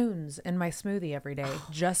put prunes in my smoothie every day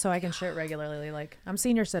just so I can shit regularly. Like I'm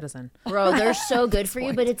senior citizen. Bro, they're so good for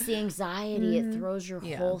you, but it's the anxiety. It throws your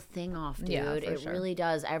Yeah. whole thing off, dude. Yeah, for it sure. really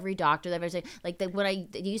does. Every doctor that I've ever seen, like when I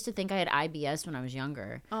used to think I had IBS when I was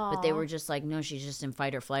younger, but they were just like, no, she's just in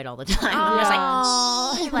fight or flight all the time.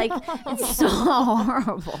 I'm just like it's so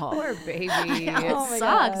horrible. Poor baby. It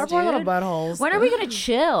sucks, Our dude. poor little buttholes. When are we gonna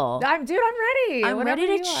chill? I'm ready. I'm Whenever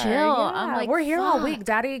ready to you are. chill. I'm Yeah. like, we're here all fuck. week.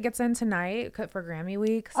 Daddy gets in tonight for Grammy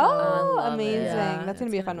week. So Oh, love it. amazing. Yeah, That's going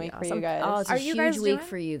to be a fun week for you guys. Oh, it's a Are you huge guys week doing-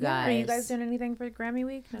 for you Yeah, guys. Are you guys doing anything for Grammy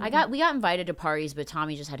week? No. We got invited to parties, but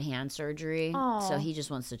Tommy just had hand surgery, Aw. so he just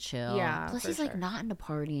wants to chill. Yeah, Plus for he's like sure. not into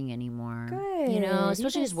partying anymore. Good. You know, You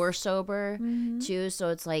especially because guys- we're sober too. So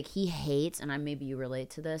it's like he hates, and maybe you relate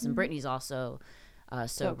to this. And Brittany's also a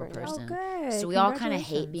sober Sober, yeah. person. Oh, good. So we all kind of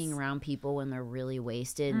hate Congratulations. being around people when they're really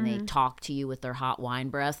wasted and they talk to you with their hot wine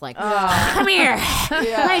breath, like, "Come here, let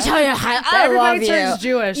me tell you, I Everybody love turns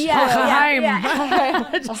you." Jewish.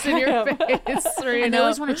 Just in your face. You And they know?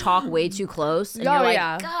 always want to talk way too close, and Oh, you're like,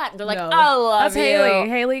 yeah. God, they're like, No. I love That's you. Haley.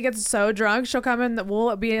 Haley gets so drunk, she'll come in.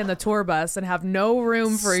 We'll be in the tour bus and have no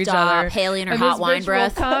room for each Stop. other. Haley and her this hot wine bitch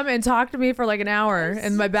breath. will come and talk to me for like an hour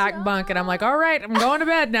in my back bunk, and I'm like, all right, I'm going to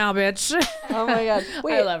bed now, bitch. Oh my God. I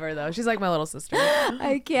Wait, love her though. She's like my little sister.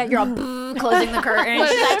 I can't. You're all closing the curtain. And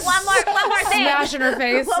she's like, one more thing. Smashing her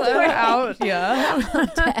face out. Yeah.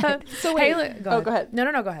 so wait. Haley, Go ahead.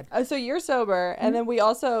 No, go ahead. So you're sober, and then we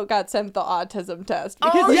also got sent the autism test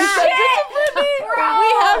because Oh, you yeah. said schizophrenia.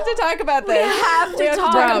 We have to talk about this. We have to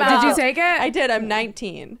talk Bro, about. did you take it? I did. I'm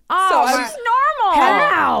 19. Oh, so I'm, She's normal.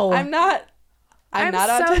 How? I'm not. I'm not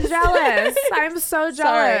so autistic. jealous. I'm so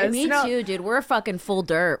Sorry. jealous. Me No, too, dude. We're fucking full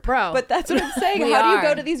derp. bro. But that's what I'm saying. We How do you are.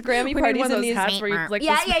 go to these Grammy we need parties one of and those these? hats where you like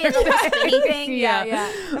Yeah. Anything.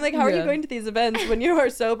 Yeah. I'm like, how are you Yeah. going to these events when you are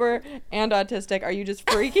sober and autistic? Are you just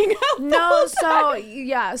freaking out? No,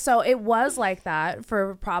 so it was like that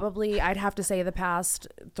for probably, I'd have to say, the past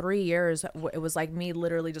 3 years. It was like me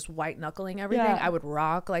literally just white knuckling everything. Yeah. I would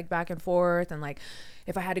rock like back and forth, and like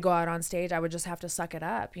if I had to go out on stage, I would just have to suck it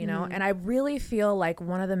up, you know. And I really feel like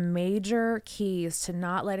one of the major keys to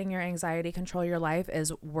not letting your anxiety control your life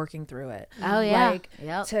is working through it. Oh, yeah. Like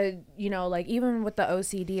Yep. to, you know, like even with the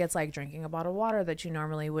OCD, it's like drinking a bottle of water that you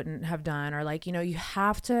normally wouldn't have done, or like, you know, you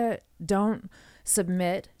have to, don't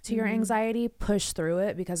submit to your anxiety, push through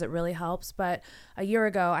it, because it really helps. But a year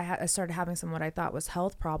ago, I started having some what I thought was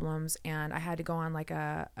health problems, and I had to go on like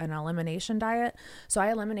an elimination diet. So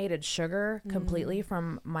I eliminated sugar completely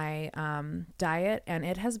from my diet, and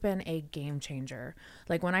it has been a game changer.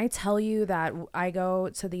 Like when I tell you that I go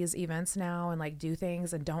to these events now and like do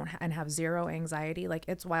things and and have zero anxiety, like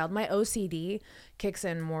it's wild. My OCD kicks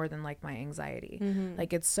in more than like my anxiety.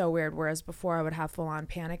 Like it's so weird. Whereas before I would have full on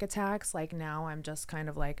panic attacks, like now I'm just kind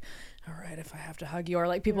of like, all right, if I have to hug you, or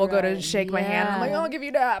like people go to shake my hand, and I'm like, oh, I'll give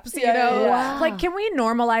you daps, you know? yeah. Like, can we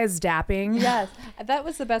normalize dapping? Yes, that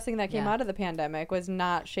was the best thing that came Yeah. out of the pandemic, was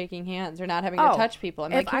not shaking hands or not having Oh, to touch people.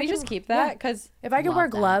 I'm if like, can I we just can- keep that? Because If I could Love wear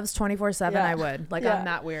that. gloves 24/7, Yeah. I would. Like, Yeah. I'm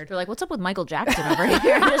that weird. You're like, what's up with Michael Jackson over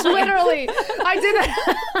here? Just like, Literally, I did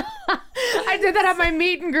that. I did that at my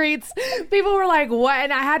meet and greets. People were like, "What?"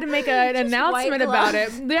 And I had to make an announcement white about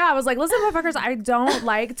it. Yeah, I was like, "Listen, motherfuckers, I don't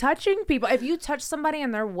like touching people. If you touch somebody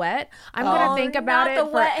and they're wet, I'm gonna think about not it the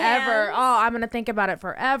wet forever. hands. Oh, I'm gonna think about it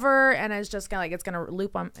forever, and it's just gonna it's gonna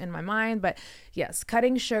loop in my mind." But yes,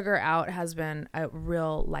 cutting sugar out has been a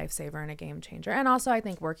real lifesaver and a game changer. And also, I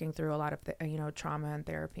think working through a lot of trauma and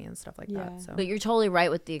therapy and stuff like Yeah. that. So But you're totally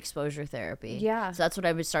right with the exposure therapy. Yeah. So that's what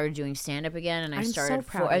I started doing stand up again, and I I'm so started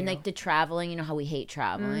proud of and you. like the traveling. You know how we hate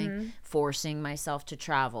traveling, forcing myself to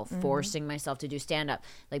travel, forcing myself to do stand up.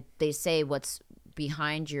 Like they say, what's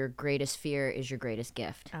behind your greatest fear is your greatest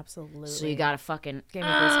gift. absolutely. So you gotta fucking Gave me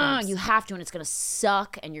goosebumps. you have to, and it's gonna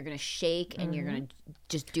suck, and you're gonna shake, and you're gonna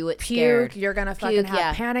just do it puke, scared. you're gonna fucking Puke, have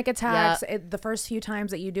yeah. panic attacks. The first few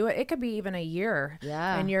times that you do it, it could be even a year.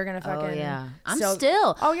 Yeah. And you're gonna fucking Oh yeah. I'm so-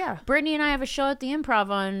 still. Oh yeah. Brittany and I have a show at the Improv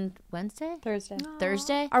on Wednesday, Thursday.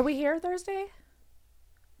 Thursday. Are we here Thursday?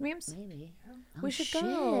 memes? Maybe. We should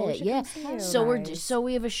go. We should Yeah. come see you So guys.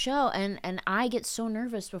 we have a show, and I get so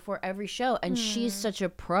nervous before every show, and she's such a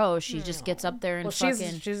pro. She just gets up there and Well, fucking.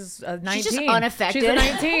 she's 19. She's just unaffected. She's a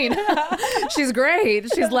 19. She's great.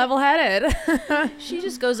 She's level-headed. She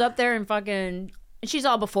just goes up there and fucking. And she's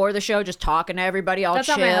all before the show, just talking to everybody, all That's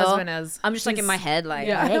chill. how my husband is. I'm just like in my head, like,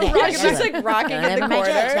 Yeah. hey, Just like rocking in the corner.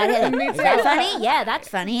 Is that funny? Yeah, that's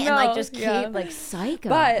funny. And like just keep yeah. like psycho.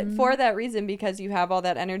 But for that reason, because you have all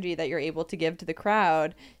that energy that you're able to give to the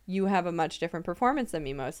crowd, you have a much different performance than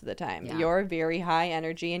me most of the time. Yeah. You're very high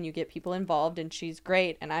energy and you get people involved, and she's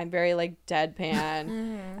great. And I'm very like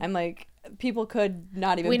deadpan. I'm like, people could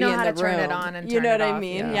not even We be know in how the to room. turn it on and you turn know it what I off,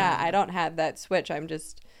 mean? yeah. I don't have that switch. I'm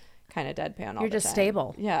just kind of deadpan all You're the just time.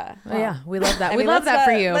 stable. Yeah. Oh, yeah, we love that. I We mean, love let's that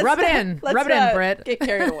for not- you. let's Rub it not- in. let's Rub it in, not Britt. Get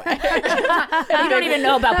carried away. you don't even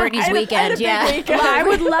know about Brittany's weekend. Yeah. Well, I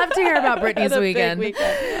would love to hear about Brittany's Had a big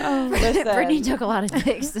weekend. Listen. Brittany took a lot of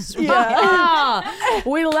dicks this week. Oh,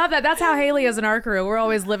 we love that. That's how Haley is in our crew. We're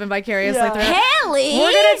always living vicariously Yeah. through. Haley, We're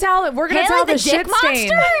gonna Haley tell the the shit dick stain.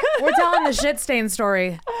 monster? We're telling the shit stain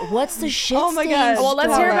story. What's the shit? Oh my stain God. Well,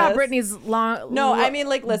 let's hear Tell about us. Brittany's long. No, I mean,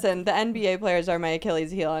 like, listen, the NBA players are my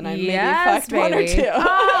Achilles heel, and I maybe Yes, fucked one or baby. two.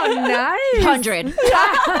 Oh, nice. 100.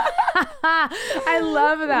 I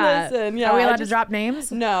love that. Listen, yeah, Are we I allowed to just- drop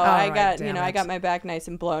names? No, All I right, got, damn I it. got my back nice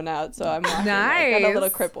and blown out, so I'm walking, Nice. like, got a little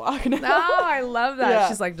crip walk now. Oh, I love that. Yeah.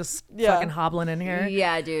 She's like just Yeah. fucking hobbling in here.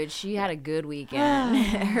 Yeah, dude, she had a good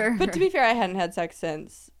weekend. But to be fair, I hadn't had sex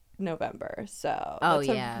since November, so Oh, that's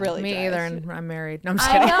a yeah. really Me dry either, shit. and I'm married. No, I'm just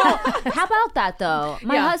I kidding. know. How about that though?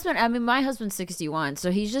 My Yeah. husband's 61,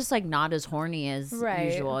 so he's just like not as horny as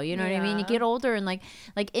Right. usual. You know what I mean? You Yeah. get older, and like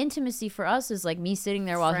intimacy for us is like me sitting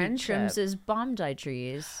there while he Friendship. trims his bonsai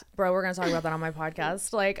trees. Bro, we're gonna talk about that on my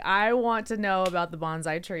podcast. Like, I want to know about the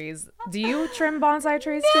bonsai trees. Do you trim bonsai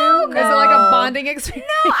trees too? Is it like a bonding experience?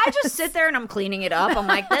 No, I just sit there and I'm cleaning it up. I'm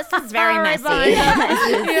like, this is very All right, messy. fine.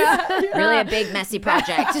 This is really a big messy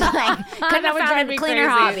project. Like, couldn't have would drive found me a cleaner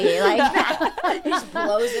crazy. hobby. Like, he just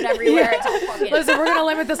blows it everywhere. It's all fucking. Listen, we're gonna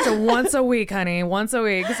limit this to once a week, honey. Once a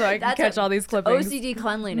week, so I can That's catch a all these clippings. OCD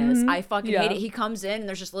cleanliness. I fucking Yeah. hate it. He comes in and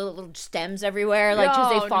there's just little stems everywhere, like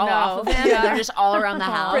because Oh, they fall no. off of him Yeah. and they're just all around the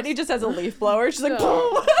house. Brittany just has a leaf blower. She's like,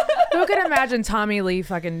 Who could imagine Tommy Lee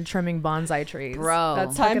fucking trimming bonsai trees? Bro.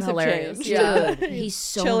 That's Times fucking have hilarious. changed. Yeah. Dude, he's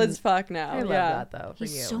so chill as fuck now. I love yeah. that though for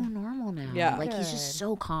he's you. so normal now. Yeah. Like he's just Good.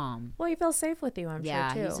 so calm. Well, he feels safe with you, I'm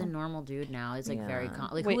Yeah, sure too. he's a normal dude now. He's like very Yeah. calm.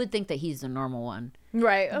 Like Wait. who would think that he's the normal one?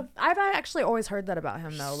 Right. I've actually always heard that about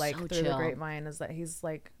him though, like So through the chill. grapevine, is that he's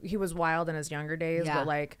like he was wild in his younger days, Yeah. but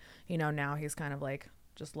like, you know, now he's kind of like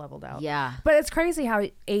just leveled out. Yeah. But it's crazy how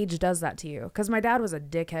age does that to you. Because my dad was a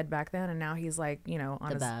dickhead back then, and now he's like, you know, on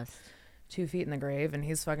The his best. 2 feet in the grave, and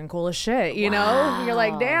he's fucking cool as shit. You know, you're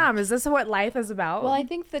like, damn, is this what life is about? Well, I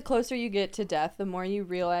think the closer you get to death, the more you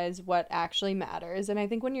realize what actually matters. And I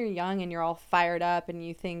think when you're young and you're all fired up and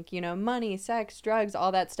you think, you know, money, sex, drugs,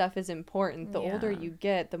 all that stuff is important. The older Yeah. you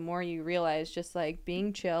get, the more you realize just like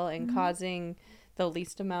being chill and causing the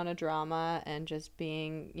least amount of drama and just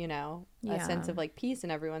being, you know, a Yeah. sense of like peace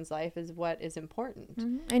in everyone's life is what is important.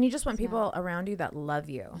 and you just want people around you that love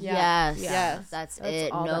you. Yeah. Yes. Yes. That's That's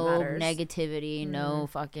it. all that No matters. negativity. No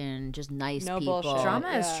fucking just nice No people. bullshit. Drama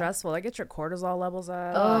is Yeah. stressful. It gets your cortisol levels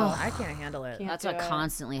up. Ugh. I can't handle it. Can't That's do a it.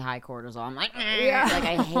 constantly high cortisol. I'm like, Yeah. like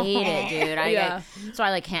I hate it, dude. Yeah. So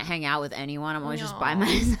I like can't hang out with anyone. I'm always just by No.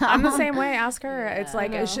 myself. I'm the same way. Ask her. It's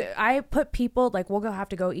like I know. I put people like we'll have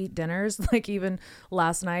to go eat dinners. Like even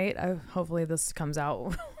last night. Hopefully this comes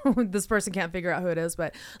out. This person can't figure out who it is,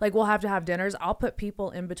 but like we'll have to have dinners. I'll put people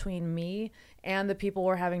in between me and the people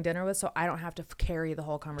we're having dinner with, so I don't have to carry the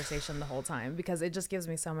whole conversation the whole time because it just gives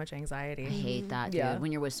me so much I anxiety. hate that, dude. Yeah.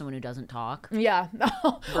 When you're with someone who doesn't talk. Yeah,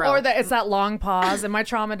 Bro. or that it's that long pause, and my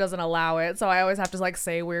trauma doesn't allow it, so I always have to like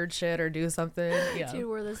say weird shit or do something. Yeah. Dude,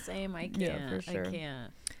 we're the same. I can't. Yeah, for sure. I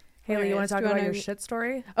can't. Haley, you want to talk Do you about wanna- your shit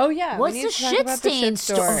story? Oh, yeah. we What's need the to talk shit about the stain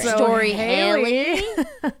story. story, Haley- Haley?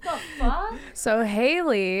 The fuck? So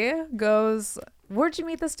Haley goes, where'd you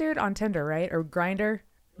meet this dude? On Tinder, right? Or Grindr?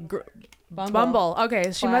 Bumble.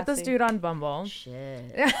 Okay, she met this Classy. dude on Bumble.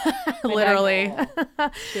 Shit. Literally.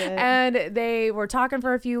 Shit. And they were talking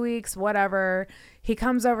for a few weeks, whatever. He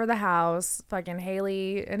comes over the house, fucking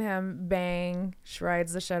Haley and him bang. She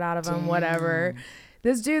rides the shit out of him, whatever.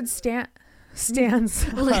 This dude stands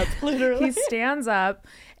up. Literally. He stands up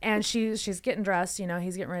and she's getting dressed, you know,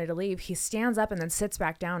 he's getting ready to leave. He stands up and then sits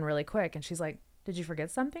back down really quick, and she's like, did you forget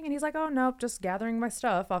something? And he's like, oh, nope, just gathering my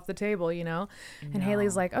stuff off the table, you know? And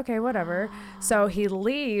Haley's like, okay, whatever. So he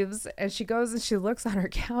leaves and she goes and she looks on her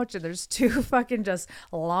couch and there's 2 fucking just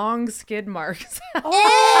long skid marks. Ew,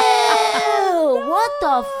 what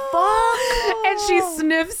the fuck? And she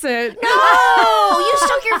sniffs it. No, you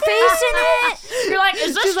stuck your face in it. You're like,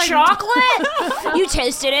 is this chocolate? You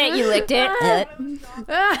tasted it, you licked it.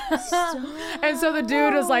 And so the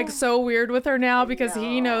dude is like so weird with her now because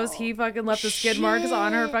he knows he fucking left the skid marks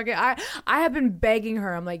on her fucking. I have been begging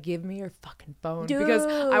her. I'm like, give me your fucking phone because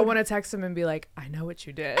I want to text him and be like, I know what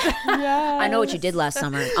you did. I know what you did last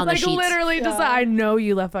summer on the Like sheets. literally, just I know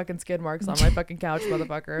you left fucking skid marks on my fucking couch,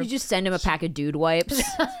 motherfucker. You just send him a pack of dude wipes.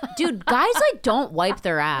 Dude, guys like don't wipe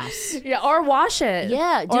their ass. Yeah, or wash it.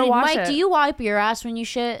 Yeah, or dude, wash Mike, it. do you wipe your ass when you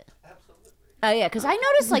shit? Oh yeah, because I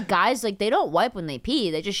noticed like guys like they don't wipe when they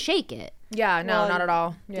pee; they just shake it. Yeah, no, Well, not at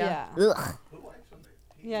all. Yeah. Ugh.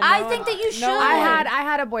 Yeah, I think that you should. I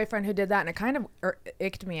had a boyfriend who did that, and it kind of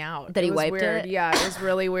icked me out. That he was wiped weird. it? Yeah, it was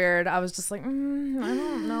really weird. I was just like, I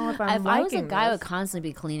don't know if I'm If I was a liking guy, I this. would constantly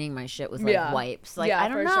be cleaning my shit with like Yeah. wipes. Like Yeah, I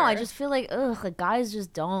don't for know. I sure. just feel like like guys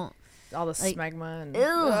just don't. all the like, smegma and Ew,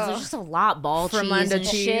 there's just a lot ball cheese Fermunda and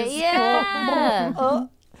shit. cheese. Yeah.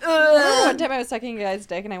 One time I was sucking a guy's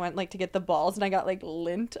dick and I went like to get the balls and I got like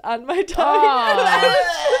lint on my tongue.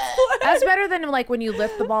 Oh. That's better than like when you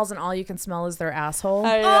lift the balls and all you can smell is their asshole.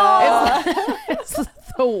 I know. It's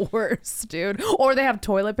the worst, dude. Or they have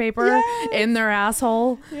toilet paper in their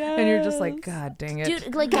asshole, and you're just like, God dang it,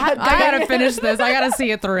 Dude, like I gotta finish this. I gotta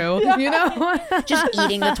see it through. You know? just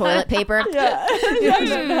eating the toilet paper. Yeah.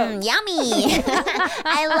 Yummy.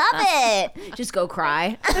 I love it. Just go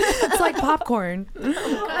cry. It's like popcorn.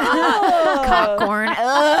 Popcorn.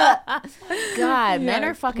 Ugh. God, men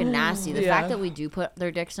are fucking nasty. The Yeah. fact that we do put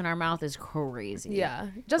their dicks in our mouth is crazy. Yeah.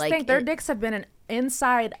 Just Like, think their it- dicks have been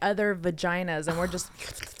inside other vaginas, and we're just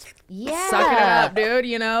Yeah. sucking it up, dude.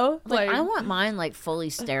 You know? Like, I want mine like fully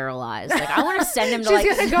sterilized. Like I want to send him to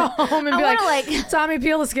She's like gonna go home and I be wanna, like, Tommy,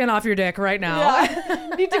 peel the skin off your dick right now. Yeah.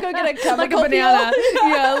 Need to go get a chemical Like a banana.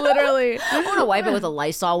 Yeah, literally. I want to wipe it with a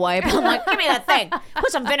Lysol wipe. I'm like, give me that thing.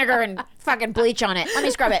 Put some vinegar and fucking bleach on it. Let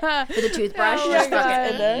me scrub it with a toothbrush. Oh Just my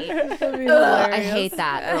fucking. God. Ugh, I hate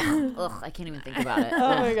that. Ugh, I can't even think about it. Oh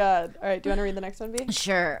Ugh. my God. All right. Do you want to read the next one, B?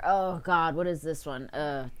 Sure. Oh God, what is this one?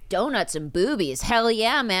 Donuts and boobies. Hell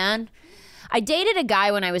yeah, man. I dated a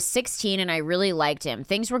guy when I was 16 and I really liked him.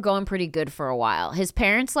 Things were going pretty good for a while. His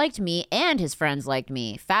parents liked me and his friends liked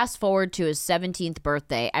me. Fast forward to his 17th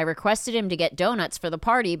birthday. I requested him to get donuts for the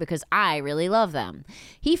party because I really love them.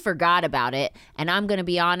 He forgot about it, and I'm going to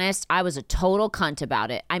be honest, I was a total cunt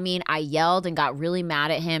about it. I mean, I yelled and got really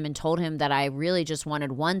mad at him and told him that I really just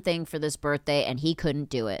wanted one thing for this birthday and he couldn't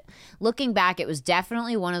do it. Looking back, it was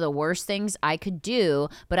definitely one of the worst things I could do,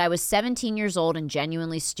 but I was 17 years old and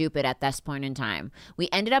genuinely stupid at this point in time. We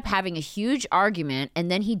ended up having a huge argument and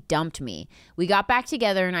then he dumped me. We got back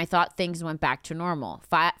together and I thought things went back to normal.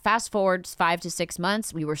 Fast forward 5 to 6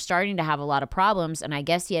 months, we were starting to have a lot of problems and I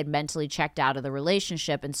guess he had mentally checked out of the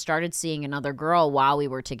relationship and started seeing another girl while we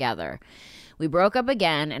were together. We broke up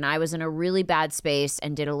again, and I was in a really bad space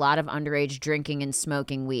and did a lot of underage drinking and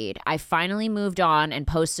smoking weed. I finally moved on and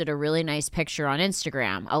posted a really nice picture on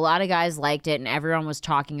Instagram. A lot of guys liked it, and everyone was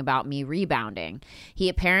talking about me rebounding. He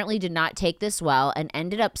apparently did not take this well and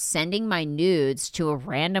ended up sending my nudes to a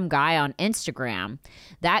random guy on Instagram.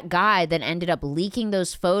 That guy then ended up leaking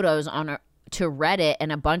those photos to Reddit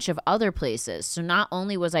and a bunch of other places. So not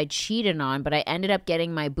only was I cheated on, but I ended up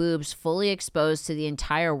getting my boobs fully exposed to the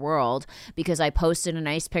entire world because I posted a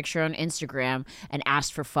nice picture on Instagram and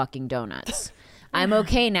asked for fucking donuts. I'm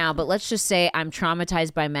okay now, but let's just say I'm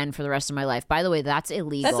traumatized by men for the rest of my life. By the way, that's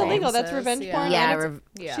illegal. That's illegal. That's Sis, revenge yeah. porn. Yeah, and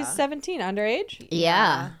Yeah. She's 17, underage.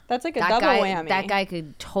 Yeah. That's like a That double guy, whammy. that guy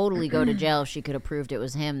could totally go to jail if she could have proved it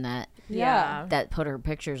was him Yeah. that put her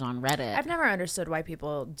pictures on Reddit. I've never understood why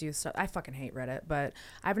people do stuff. I fucking hate Reddit, but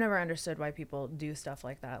I've never understood why people do stuff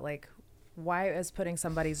like that. Like, why is putting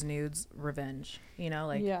somebody's nudes revenge? You know,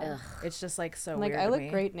 like, Yeah. it's just like so Like, weird. I to look me.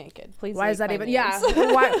 great naked. Please. Why like is that my even? nudes. Yeah,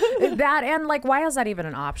 why that and like why is that even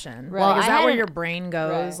an option? Right. Like, Well, is I that had where an- your brain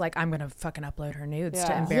goes? Right. Like, I'm gonna fucking upload her nudes to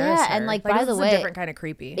Yeah. embarrass Yeah, her. and, like, by this the is way, a different kind of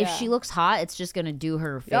creepy. If Yeah. she looks hot, it's just gonna do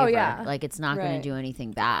her a favor. Oh, yeah. Like it's not Right. gonna do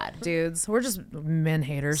anything bad. Dudes, we're just men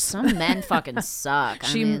haters. Some men fucking suck.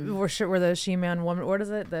 I mean, We're the she-man woman. What is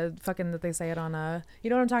it? The fucking that they say it on you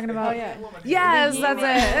know what I'm talking about? Oh yeah. Yes, The that's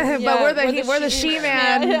he-man. it. Yeah, But we're the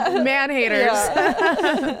she-man man haters.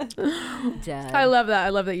 dead. I love that. I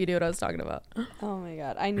love that you knew what I was talking about. Oh my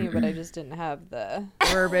God. I knew, but I just didn't have the.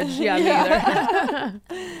 Verbiage. Yeah, me either.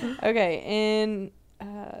 Okay. In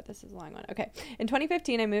This is a long one. Okay. In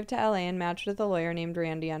 2015, I moved to LA and matched with a lawyer named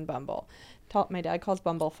Randy on Bumble. My dad calls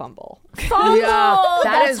Bumble Fumble. Fumble. Yeah,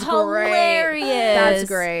 That's is great. hilarious. That's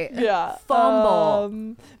great. Yeah.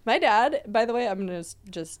 Fumble. My dad, by the way, I'm going to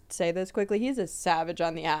just say this quickly. He's a savage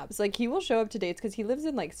on the apps. Like, he will show up to dates because he lives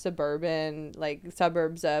in, like,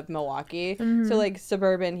 suburbs of Milwaukee. So, like,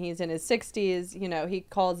 suburban, he's in his 60s. You know, he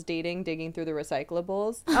calls dating digging through the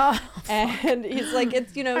recyclables. Oh, And he's like,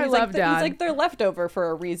 it's, you know, I he's love Dad. he's like, they're leftover for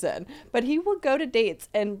a reason. But he will go to dates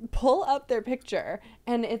and pull up their picture.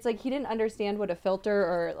 And it's like, he didn't understand what a filter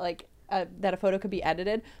or, like, that a photo could be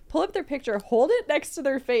edited. Pull up their picture, hold it next to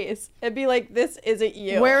their face, and be like, "This isn't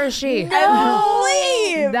you." where is she? And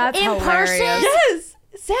leave. That's In hilarious. person? Yes,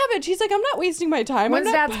 savage. He's like, "I'm not wasting my time."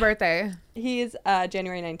 When's Dad's birthday? He's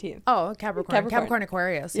January 19th. Oh, Capricorn. Capricorn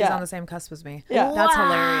Aquarius. He's Yeah. on the same cusp as me. Yeah. That's Wow.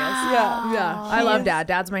 hilarious. Yeah, Yeah. I love Dad.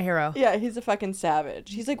 Dad's my hero. Yeah, he's a fucking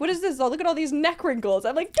savage. He's like, "What is this? Oh, look at all these neck wrinkles."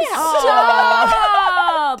 I'm like, "Dad, Stop.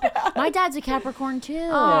 My dad's a Capricorn too.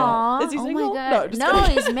 Aw. Is he Oh single? my No, god. just No,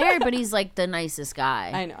 kidding. he's married, but he's like the nicest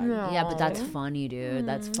guy. I know. Yeah, but that's funny, dude.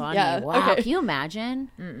 That's funny. Yeah, Wow. okay. Can you imagine?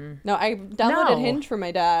 No, I downloaded No. Hinge for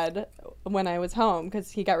my dad when I was home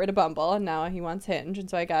because he got rid of Bumble and now he wants Hinge, and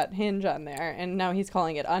so I got Hinge on there, and now he's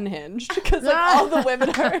calling it unhinged because like all the women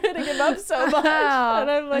are hitting him up so much, and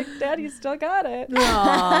I'm like, Dad, you still got it.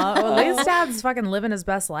 Aw, well, at least Dad's fucking living his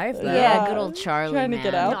best life, though. Yeah, good old Charlie. Trying to man.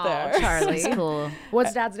 get out Aw, there. Charlie. He's cool.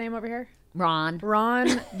 What's Dad's name over here? Ron.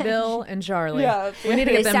 Ron, Bill, and Charlie. Yeah, We need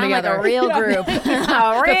to They get them sound together. like a real group. The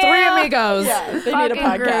three amigos. Yeah, they need a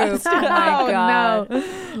Fucking podcast. group. Oh my god.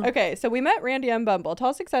 No. Okay, so we met Randy on Bumble, a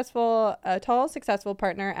tall, successful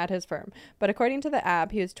partner at his firm. But according to the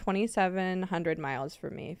app, he was 2,700 miles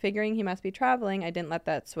from me. Figuring he must be traveling, I didn't let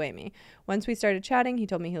that sway me. Once we started chatting, he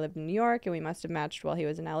told me he lived in New York, and we must have matched while he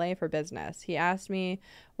was in LA for business. He asked me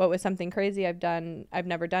what was something crazy I've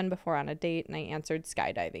never done before on a date, and I answered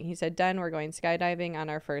skydiving. He said, "Done, we're going skydiving on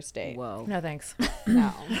our first date." Whoa. No thanks.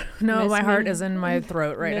 No. No, Miss my heart me? is in my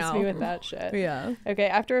throat right Miss now. me with that shit. Yeah. Okay,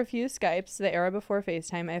 after a few Skypes, the era before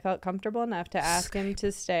FaceTime, I felt comfortable enough to ask him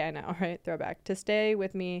to stay. I know, right? Throwback. To stay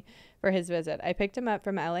with me for his visit. I picked him up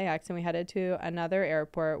from LAX and we headed to another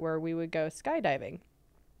airport where we would go skydiving.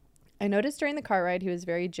 I noticed during the car ride he was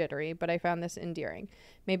very jittery, but I found this endearing.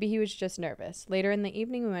 Maybe he was just nervous. Later in the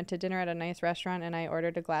evening, we went to dinner at a nice restaurant and I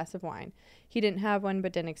ordered a glass of wine. He didn't have one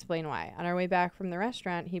but didn't explain why. On our way back from the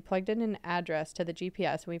restaurant, he plugged in an address to the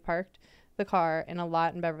GPS and we parked the car in a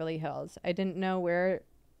lot in Beverly Hills. I didn't know where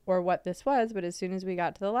or what this was, but as soon as we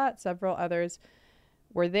got to the lot, several others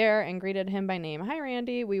were there and greeted him by name. "Hi,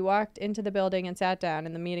 Randy." We walked into the building and sat down,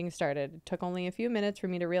 and the meeting started. It took only a few minutes for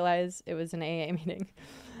me to realize it was an AA meeting.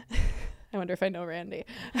 I wonder if I know Randy.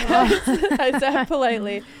 I sat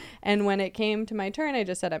politely, and when it came to my turn, I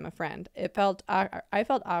just said I'm a friend. I felt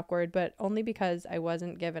awkward, but only because I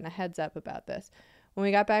wasn't given a heads up about this. When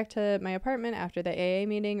we got back to my apartment after the AA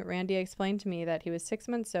meeting, Randy explained to me that he was 6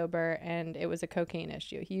 months sober and it was a cocaine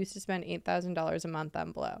issue. He used to spend $8,000 a month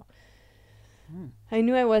on blow. I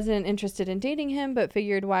knew I wasn't interested in dating him, but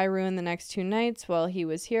figured why ruin the next 2 nights while he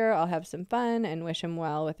was here? I'll have some fun and wish him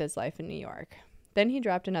well with his life in New York. Then he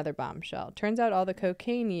dropped another bombshell. Turns out all the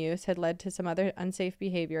cocaine use had led to some other unsafe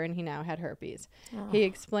behavior, and he now had herpes. He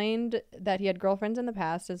explained that he had girlfriends in the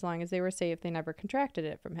past. As long as they were safe, they never contracted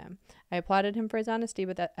it from him. I applauded him for his honesty,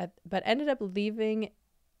 but ended up leaving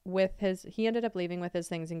with his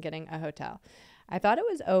things and getting a hotel. I thought it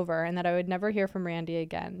was over and that I would never hear from Randy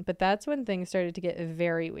again, but that's when things started to get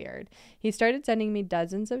very weird. He started sending me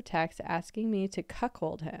dozens of texts asking me to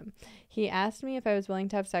cuckold him. He asked me if I was willing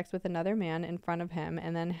to have sex with another man in front of him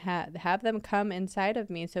and then have them come inside of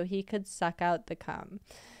me so he could suck out the cum.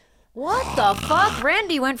 What the fuck?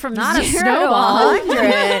 Randy went from Not a 0 snowball. to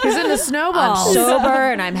 100. He's into snowballs. I'm sober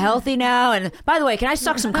and I'm healthy now. And by the way, can I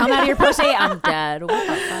suck some cum out of your pussy? I'm dead. What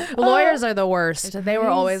the fuck? Lawyers are the worst. They were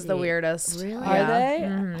always the crazy. weirdest. Really? Are they?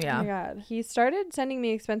 Mhm, yeah. Oh my God. He started sending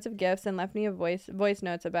me expensive gifts and left me a voice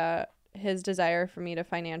notes about his desire for me to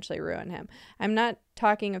financially ruin him. I'm not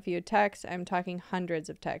talking a few texts, I'm talking hundreds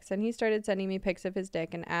of texts. And he started sending me pics of his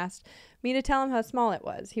dick and asked me to tell him how small it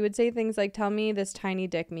was. He would say things like, "Tell me this tiny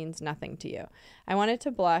dick means nothing to you." I wanted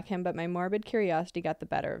to block him, but my morbid curiosity got the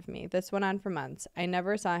better of me. This went on for months. I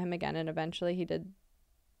never saw him again, and eventually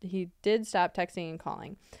he did stop texting and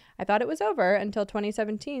calling. I thought it was over until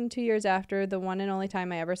 2017, 2 years after the one and only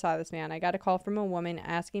time I ever saw this man. I got a call from a woman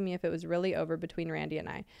asking me if it was really over between Randy and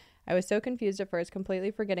I. I was so confused at first,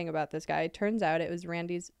 completely forgetting about this guy. Turns out it was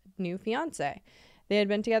Randy's new fiance. They had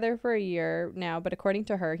been together for a year now, but according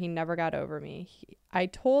to her, he never got over me. I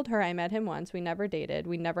told her I met him once. We never dated.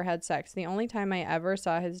 We never had sex. The only time I ever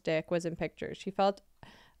saw his dick was in pictures. She felt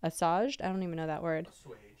assuaged. I don't even know that word.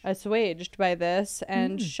 Assuaged by this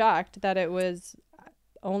and shocked that it was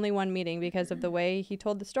only one meeting because of the way he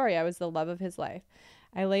told the story. I was the love of his life.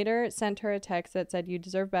 I later sent her a text that said, you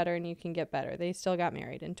deserve better and you can get better. They still got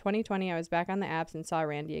married. In 2020, I was back on the apps and saw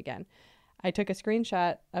Randy again. I took a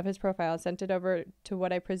screenshot of his profile and sent it over to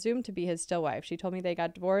what I presumed to be his still wife. She told me they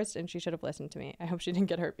got divorced and she should have listened to me. I hope she didn't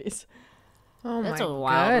get herpes. Oh That's my a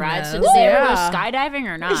wild ride. So did goodness. they ever go Yeah. skydiving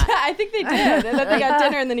or not? Yeah, I think they did. And then they got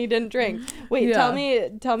dinner and then he didn't drink. Wait, Yeah.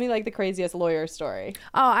 tell me like the craziest lawyer story.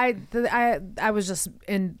 Oh, I was just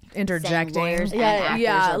interjecting. Saying lawyers and Yeah,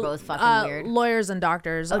 actors are both fucking weird. Lawyers and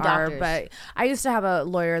doctors Oh, are, doctors. but I used to have a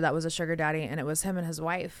lawyer that was a sugar daddy, and it was him and his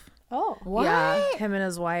wife. Oh. What? Yeah, him and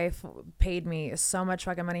his wife paid me so much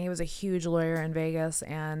fucking money. He was a huge lawyer in Vegas,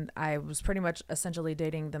 and I was pretty much essentially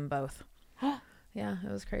dating them both. Yeah,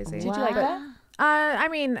 it was crazy. Did you like that? I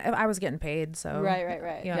mean, I was getting paid, so Right.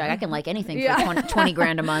 Yeah, Yeah, I can like anything for Yeah. 20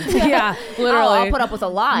 grand a month. yeah, literally. I'll put up with a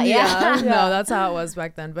lot. Yeah. No, that's how it was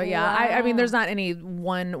back then. But yeah, I mean, Wow. there's not any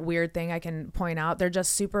one weird thing I can point out. They're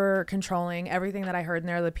just super controlling. Everything that I heard in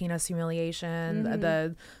there, the penis humiliation,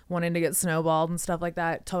 the wanting to get snowballed and stuff like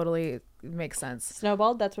that, totally makes sense.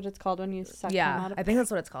 Snowballed, that's what it's called when you suck them Yeah, out of I think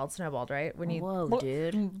that's what it's called, snowballed, right? When you, Whoa,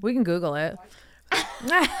 dude. we can Google it.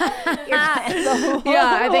 Yeah,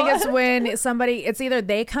 I think it's when it's either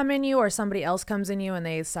they come in you or somebody else comes in you and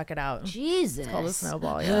they suck it out. Jesus. Called a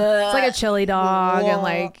snowball. Yeah, it's like a chili dog and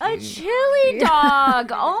like A chili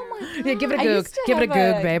dog. Oh my god. yeah, give it a I goog, used to give it a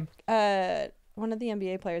have goog, babe. One of the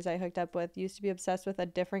NBA players I hooked up with used to be obsessed with a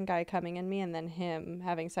different guy coming in me and then him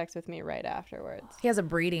having sex with me right afterwards. He has a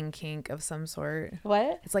breeding kink of some sort.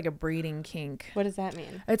 What? It's like a breeding kink. What does that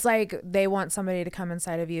mean? It's like they want somebody to come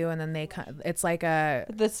inside of you, and then it's like a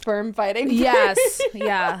The sperm fighting. thing? yes,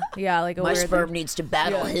 yeah, like a My weird sperm thing. needs to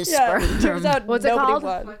battle his Yeah. sperm. Turns out What's it nobody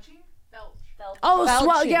called? won. Oh,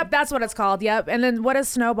 Belching. yep, that's what it's called. Yep. And then what is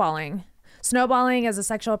snowballing? Snowballing is a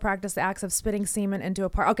sexual practice, the acts of spitting semen into a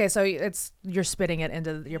part. Okay, so you're spitting it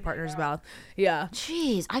into your partner's mouth. Yeah.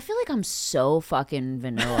 Jeez, I feel like I'm so fucking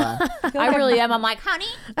vanilla. I really am. I'm like, honey,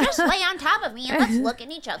 just lay on top of me and let's look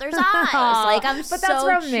in each other's eyes. Like I'm But so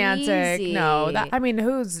that's romantic. cheesy. No,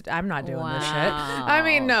 I'm not doing this shit. I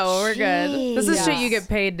mean, no, we're good. This is shit you get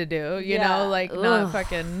paid to do, you know, like not Ugh.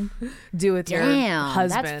 fucking do with your Damn,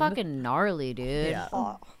 husband. that's fucking gnarly, dude.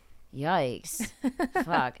 Yeah. Yikes.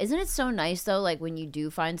 Fuck. Isn't it so nice though, like when you do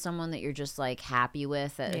find someone that you're just like happy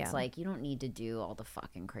with, that Yeah. it's like you don't need to do all the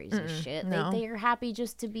fucking crazy shit. no. They're happy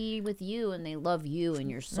just to be with you and they love you and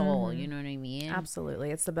your soul. You know what I mean?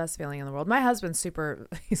 Absolutely. It's the best feeling in the world. My husband's super,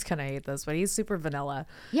 he's going to hate this, but he's super vanilla.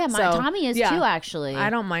 Yeah, my So, Tommy is yeah. too actually. I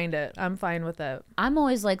don't mind it. I'm fine with it. I'm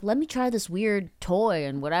always like, let me try this weird toy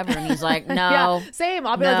and whatever. And he's like, no. Yeah, same.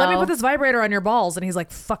 I'll be like, let me No. put this vibrator on your balls. And he's like,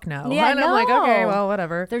 fuck no. Yeah, and I'm like, okay, no. well,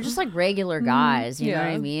 whatever. They're just like regular guys, you know what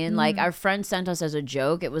I yeah. mean? Like our friend sent us as a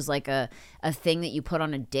joke. It was like a thing that you put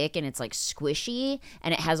on a dick and it's like squishy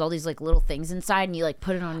and it has all these like little things inside and you like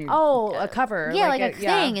put it on your Oh, a cover. yeah, like a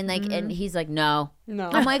yeah. thing and like and he's like no. No.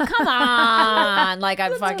 I'm like, come on. Like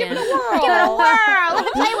I'm fucking give it a whirl. Let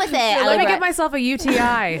me play with it. I Let like me get myself a UTI.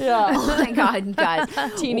 Yeah. Oh my god, guys.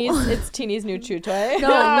 It's Teeny's new chew toy.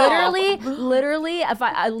 No, literally, if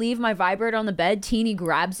I leave my vibrator on the bed, Teeny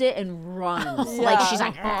grabs it and runs. Like she's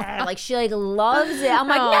like, "Argh," like she like loves it. I'm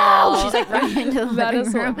like, no. She's like running into the That living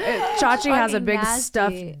is room. Chachi has a Fucking big nasty.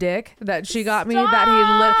 stuffed dick that she got me.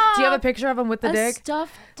 That do you have a picture of him with the A dick?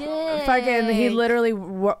 stuffed dick. Fucking, he literally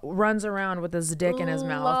runs around with his dick in his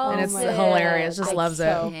mouth, and it's Loves it. hilarious. Just loves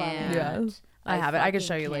so it. funny. Yeah, I have it. I can fucking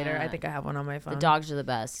show you later. I can't. think I have one on my phone. The dogs are the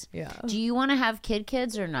best. Yeah. Do you want to have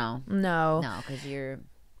kids or no? No. No, because you're.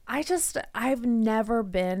 I've never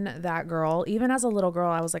been that girl. Even as a little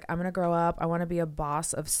girl, I was like, I'm going to grow up. I want to be a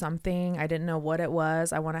boss of something. I didn't know what it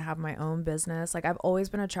was. I want to have my own business. Like, I've always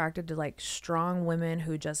been attracted to like strong women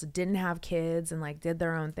who just didn't have kids and like did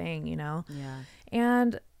their own thing, you know? Yeah.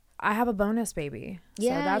 And I have a bonus baby.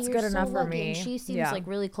 Yeah, so that's you're good so enough for lucky, me. And she seems Yeah. like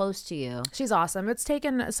really close to you. She's awesome. It's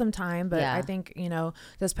taken some time, but Yeah. I think, you know,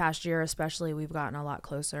 this past year especially, we've gotten a lot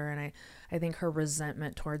closer. And I think her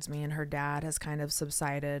resentment towards me and her dad has kind of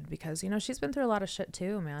subsided because, you know, she's been through a lot of shit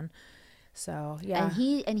too, man. So, yeah.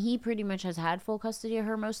 And he pretty much has had full custody of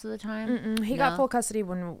her most of the time. He got full custody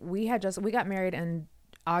when we got married in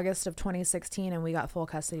August of 2016, and we got full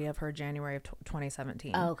custody of her January of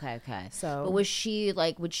 2017. Oh, okay. So, but was she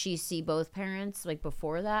like, would she see both parents like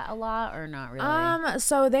before that a lot or not really?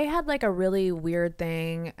 So they had like a really weird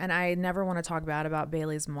thing, and I never want to talk bad about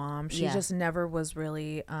Bailey's mom. She just never was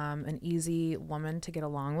really an easy woman to get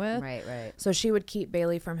along with. Right. So she would keep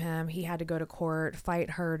Bailey from him. He had to go to court,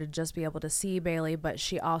 fight her to just be able to see Bailey, but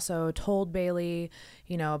she also told Bailey,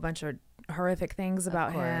 you know, a bunch of horrific things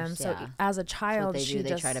about him. So as a child,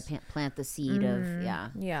 they try to plant the seed of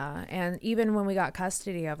and even when we got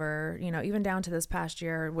custody of her, you know, even down to this past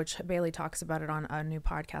year, which Bailey talks about it on a new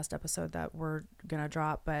podcast episode that we're gonna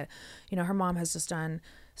drop, but you know, her mom has just done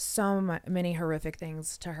so many horrific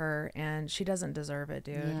things to her, and she doesn't deserve it,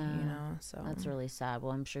 dude. You know, so that's really sad.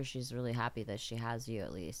 Well, I'm sure she's really happy that she has you,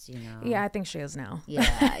 at least, you know. Yeah, I think she is now. Yeah,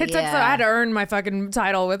 I had to earn my fucking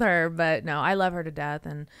title with her, but no, I love her to death,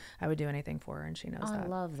 and I would do anything for her, and she knows that. I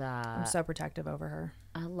love that. I'm so protective over her.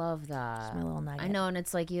 I love that. She's my little nugget. I know, and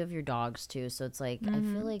it's like you have your dogs too, so it's like I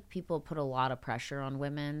feel like people put a lot of pressure on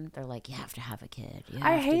women. They're like, you have to have a kid. You have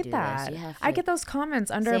I to hate do that. This. You have to. I get those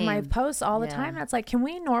comments under my Same. posts all the time. And it's like, can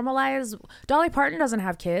we normalize? Dolly Parton doesn't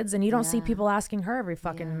have kids, and you don't see people asking her every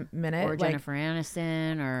fucking minute. Or Jennifer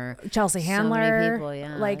Aniston or Chelsea Handler. So many people,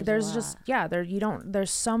 yeah. Like there's just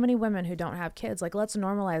there's so many women who don't have kids. Like, let's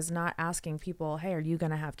normalize not asking people, hey, are you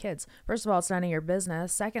gonna have kids? First of all, it's none of your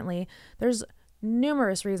business. Secondly, there's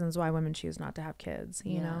numerous reasons why women choose not to have kids,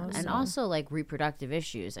 you know, and so. Also like reproductive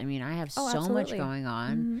issues. I mean, I have so absolutely. much going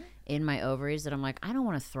on in my ovaries that I'm like, I don't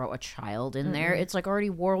want to throw a child in there. It's like already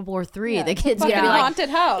World War III. The kids gonna be like haunted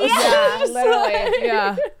house. Yeah,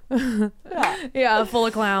 literally. Yeah, full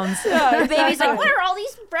of clowns. the baby's like, what are all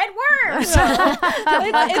these red worms?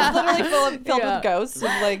 It's literally filled with ghosts of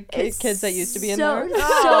like kids that used to be in there.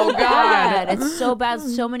 So bad. It's so bad.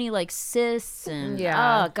 So many like cysts and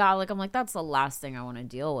oh god, like I'm like, that's the last thing I want to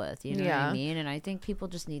deal with. You know what I mean? And I think people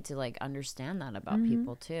just need to like understand that about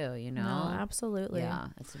people too. You know? No, absolutely. Yeah,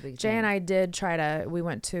 it's a big Jay thing. and I did try to. We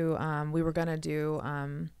went to. We were gonna do.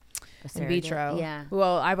 In vitro. Yeah.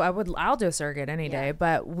 Well, I'll do a surrogate any day,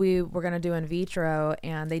 but we were going to do in vitro,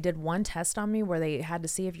 and they did one test on me where they had to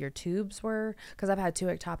see if your tubes were, because I've had 2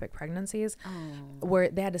 ectopic pregnancies, where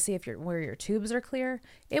they had to see if where your tubes are clear.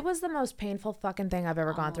 It was the most painful fucking thing I've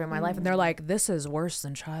ever gone through in my life. And they're like, this is worse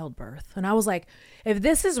than childbirth. And I was like, if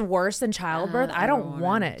this is worse than childbirth, I don't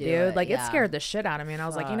want it, dude. Like, it scared the shit out of me. And I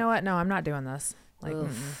was like, you know what? No, I'm not doing this. Like,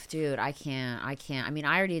 oof, dude, I can't. I mean,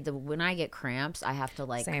 I already when I get cramps, I have to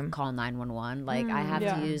like call 911. Like I have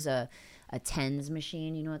to use a TENS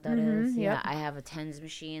machine. You know what that is? Yeah, I have a TENS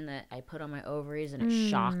machine that I put on my ovaries and it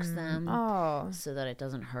shocks them so that it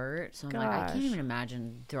doesn't hurt. So I'm like, I can't even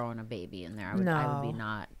imagine throwing a baby in there. I would be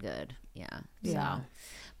not good. Yeah. So.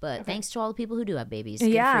 But thanks to all the people who do have babies.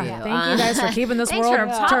 Good for you. Thank you guys for keeping this world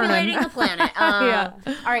turning. Populating the planet. Yeah.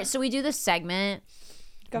 All right, so we do this segment.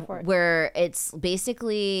 Go for it. Where it's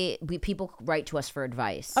basically people write to us for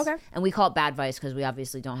advice. Okay. And we call it bad advice because we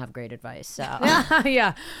obviously don't have great advice. So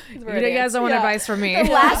yeah. You guys don't want advice from me. the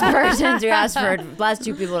last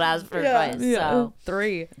 2 people to ask for advice. So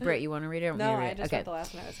 3. Britt, you want to read it? No, I just read the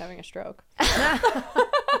last one. I was having a stroke.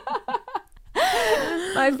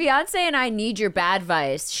 My fiance and I need your bad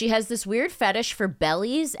advice. She has this weird fetish for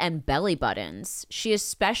bellies and belly buttons. She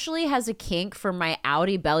especially has a kink for my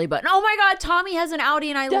outie belly button. Oh my God, Tommy has an outie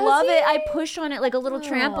and I love it. I push on it like a little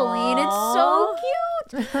trampoline. It's so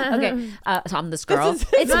cute. Okay, so I'm this girl.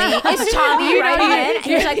 It's me. It's Tommy right in.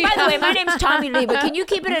 He's like, by the way, my name's Tommy Lee, but can you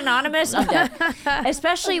keep it anonymous? I'm dead.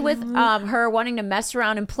 Especially with her wanting to mess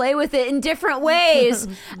around and play with it in different ways.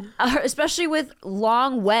 Especially with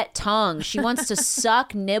long, wet tongue. She wants to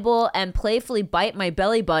suck, nibble, and playfully bite my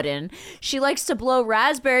belly button. She likes to blow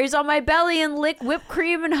raspberries on my belly and lick whipped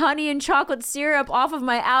cream and honey and chocolate syrup off of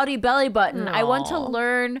my outie belly button. Aww. I want to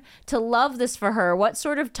learn to love this for her. What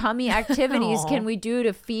sort of tummy activities can we do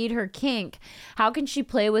to feed her kink? How can she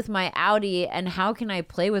play with my outie, and how can I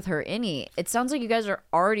play with her innie? It sounds like you guys are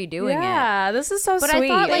already doing it. Yeah, this is so sweet. I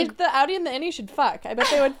thought like the outie and the innie should fuck. I bet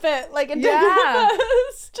they would fit like in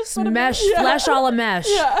just mesh, flesh all a mesh.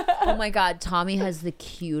 Yeah. Oh my God, Tommy has the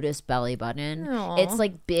cutest belly button. Aww. It's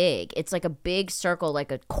like big. It's like a big circle,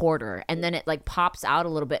 like a quarter, and then it like pops out a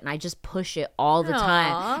little bit, and I just push it all the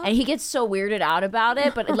time. And he gets so weirded out about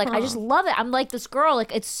it, but like I just love it. I'm like this girl.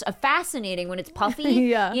 Like it's fascinating when it's puffy.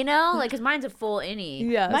 Yeah. You know, like because mine's a full innie.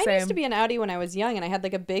 Yeah, mine same. used to be an outie when I was young, and I had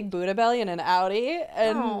like a big Buddha belly and an outie,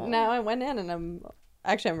 and now I went in and I'm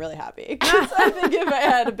Actually, I'm really happy. 'Cause I think if I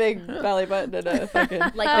had a big belly button and a fucking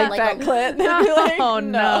big fat clit, they'd be like, Oh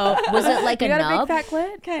no. Was it like You a got nub? a big fat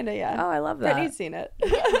clit? kind of, yeah. Oh, I love that. Brittany's seen it.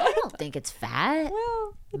 I don't think it's fat.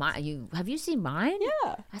 Well, Have you seen mine?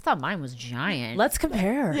 yeah. I thought mine was giant. Let's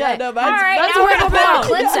compare. Yeah, no, All right, that's now we're where gonna the put our belt.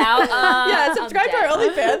 clips out. Yeah, subscribe to our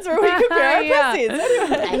OnlyFans where we compare our Yeah. pussies.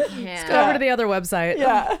 Anyway. I can't. Go over to the other website.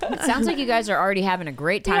 Yeah. It sounds like you guys are already having a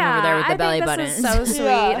great time over there with the belly I button. think this is so sweet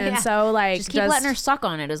Yeah. and so like Just keep letting her suck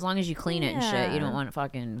on it as long as you clean it and shit. You Yeah. don't want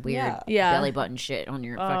fucking weird Yeah. belly button shit on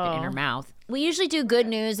your fucking in her mouth. We usually do good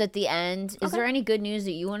news at the end. Is there any good news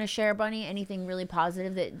that you want to share, Bunnie? Anything really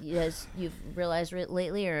positive that you've realized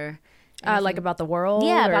lately, or like about the world?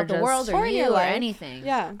 yeah, or about the just- world or Or in you your or life. anything?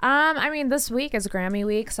 Yeah. I mean, this week is Grammy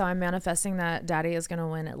week, so I'm manifesting that Daddy is gonna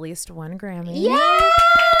win at least one Grammy. Yeah.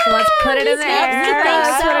 So let's put it in the We air. think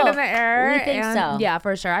Let's so. put it in the air. We think and so. Yeah,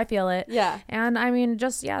 for sure. I feel it. Yeah. And I mean,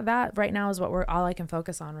 just that right now is what all I can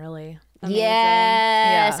focus on, really.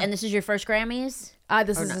 Yes. Yeah. And this is your first Grammys?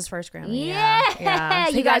 This is his first Grammy. Yeah. Yeah.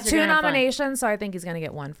 You He got guys are 2 gonna have fun. nominations, so I think he's gonna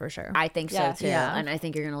get one for sure. I think Yeah. so too. Yeah. And I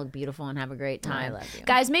think you're going to look beautiful and have a great time. love you.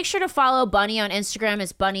 Guys, make sure to follow Bunnie on Instagram.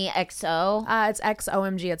 It's BunnieXO. It's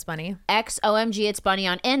XOMG. It's Bunnie. XOMG, it's Bunnie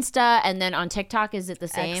on Insta. And then on TikTok, is it the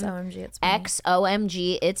same? XOMG. It's Bunnie.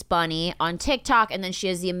 XOMG, it's Bunnie on TikTok. And then she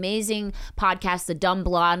has the amazing podcast, the Dumb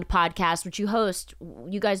Blonde podcast, which you host.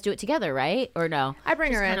 You guys do it together, right? Or no? I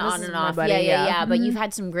bring her in. Kinda This on is and my off. buddy, Yeah. But you've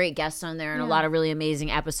had some great guests on there and a lot of really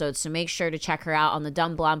amazing episodes. So make sure to check her out on the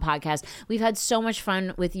Dumb Blonde podcast. We've had so much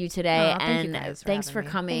fun with you today. Oh, thank you and guys for thanks having for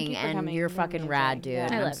me. coming. Thank you for and coming. you're Really fucking rad, amazing. dude.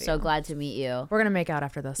 Yeah. I'm love so you. glad to meet you. We're gonna make out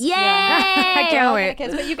after this. Yay! I We're can't all wait. gonna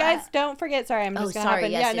kiss. But you guys don't forget. Sorry, I'm just gonna hop sorry.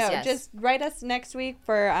 in. Yes, Yeah, no, yes. just write us next week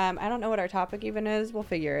for. I don't know what our topic even is. We'll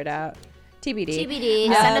figure it out. TBD.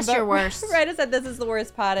 Send us but your worst. Write us at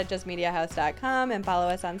thisistheworstpod at justmediahouse.com and follow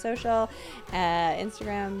us on social.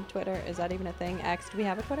 Instagram, Twitter. Is that even a thing? X. Do we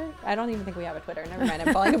have a Twitter? I don't even think we have a Twitter. Never mind.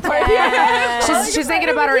 I'm falling apart here. She's thinking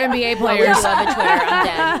about her NBA We players. love a Twitter. I'm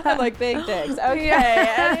dead. I'm like big dicks.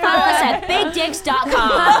 Okay. Follow us at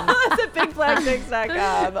bigdicks.com. It's at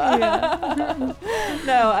bigblackdicks.com.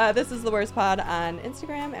 No, this is the worst pod on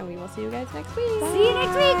Instagram, and we will see you guys next week. See you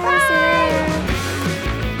next week. Bye.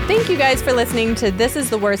 Thank you guys for listening to This is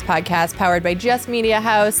the Worst podcast powered by Just Media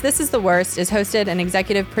House. This is the Worst is hosted and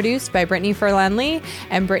executive produced by Brittany Furlan-Lee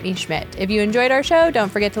and Brittany Schmidt. If you enjoyed our show, don't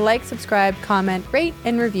forget to like, subscribe, comment, rate,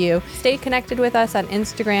 and review. Stay connected with us on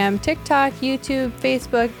Instagram, TikTok, YouTube,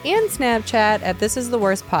 Facebook, and Snapchat at This is the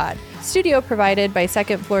Worst Pod. Studio provided by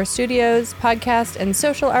Second Floor Studios, podcast and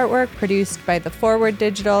social artwork produced by The Forward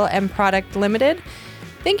Digital and Product Limited.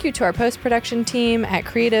 Thank you to our post-production team at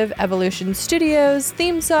Creative Evolution Studios.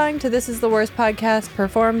 Theme song to This is the Worst podcast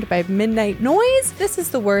performed by Midnight Noise. This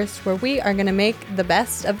is the Worst, where we are going to make the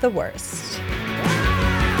best of the worst.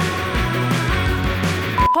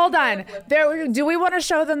 Hold on. Do we want to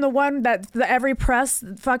show them the one that every press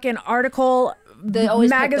fucking article They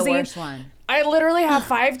always pick magazine? the worst one. I literally have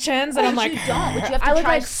 5 chins and I'm like, don't, but you have to I look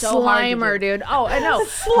try like so hard to Slimer, do. dude. Oh, I know.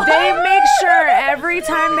 They make sure every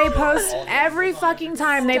time they post, every fucking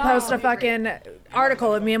time they post a fucking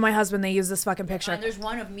article of me and my husband, they use this fucking picture. And there's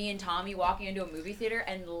one of me and Tommy walking into a movie theater,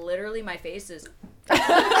 and literally my face is like,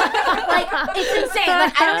 it's insane.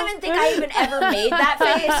 Like, I don't even think I even ever made that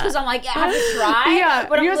face because I'm like, yeah, I have to try. Yeah,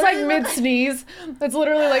 but I'm yours like literally mid sneeze. It's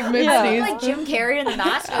literally like mid I sneeze. look like Jim Carrey in the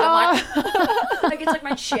mask. And I'm like it's like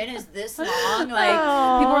my chin is this long. Like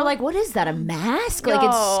people are like, what is that? A mask? Like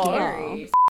it's scary.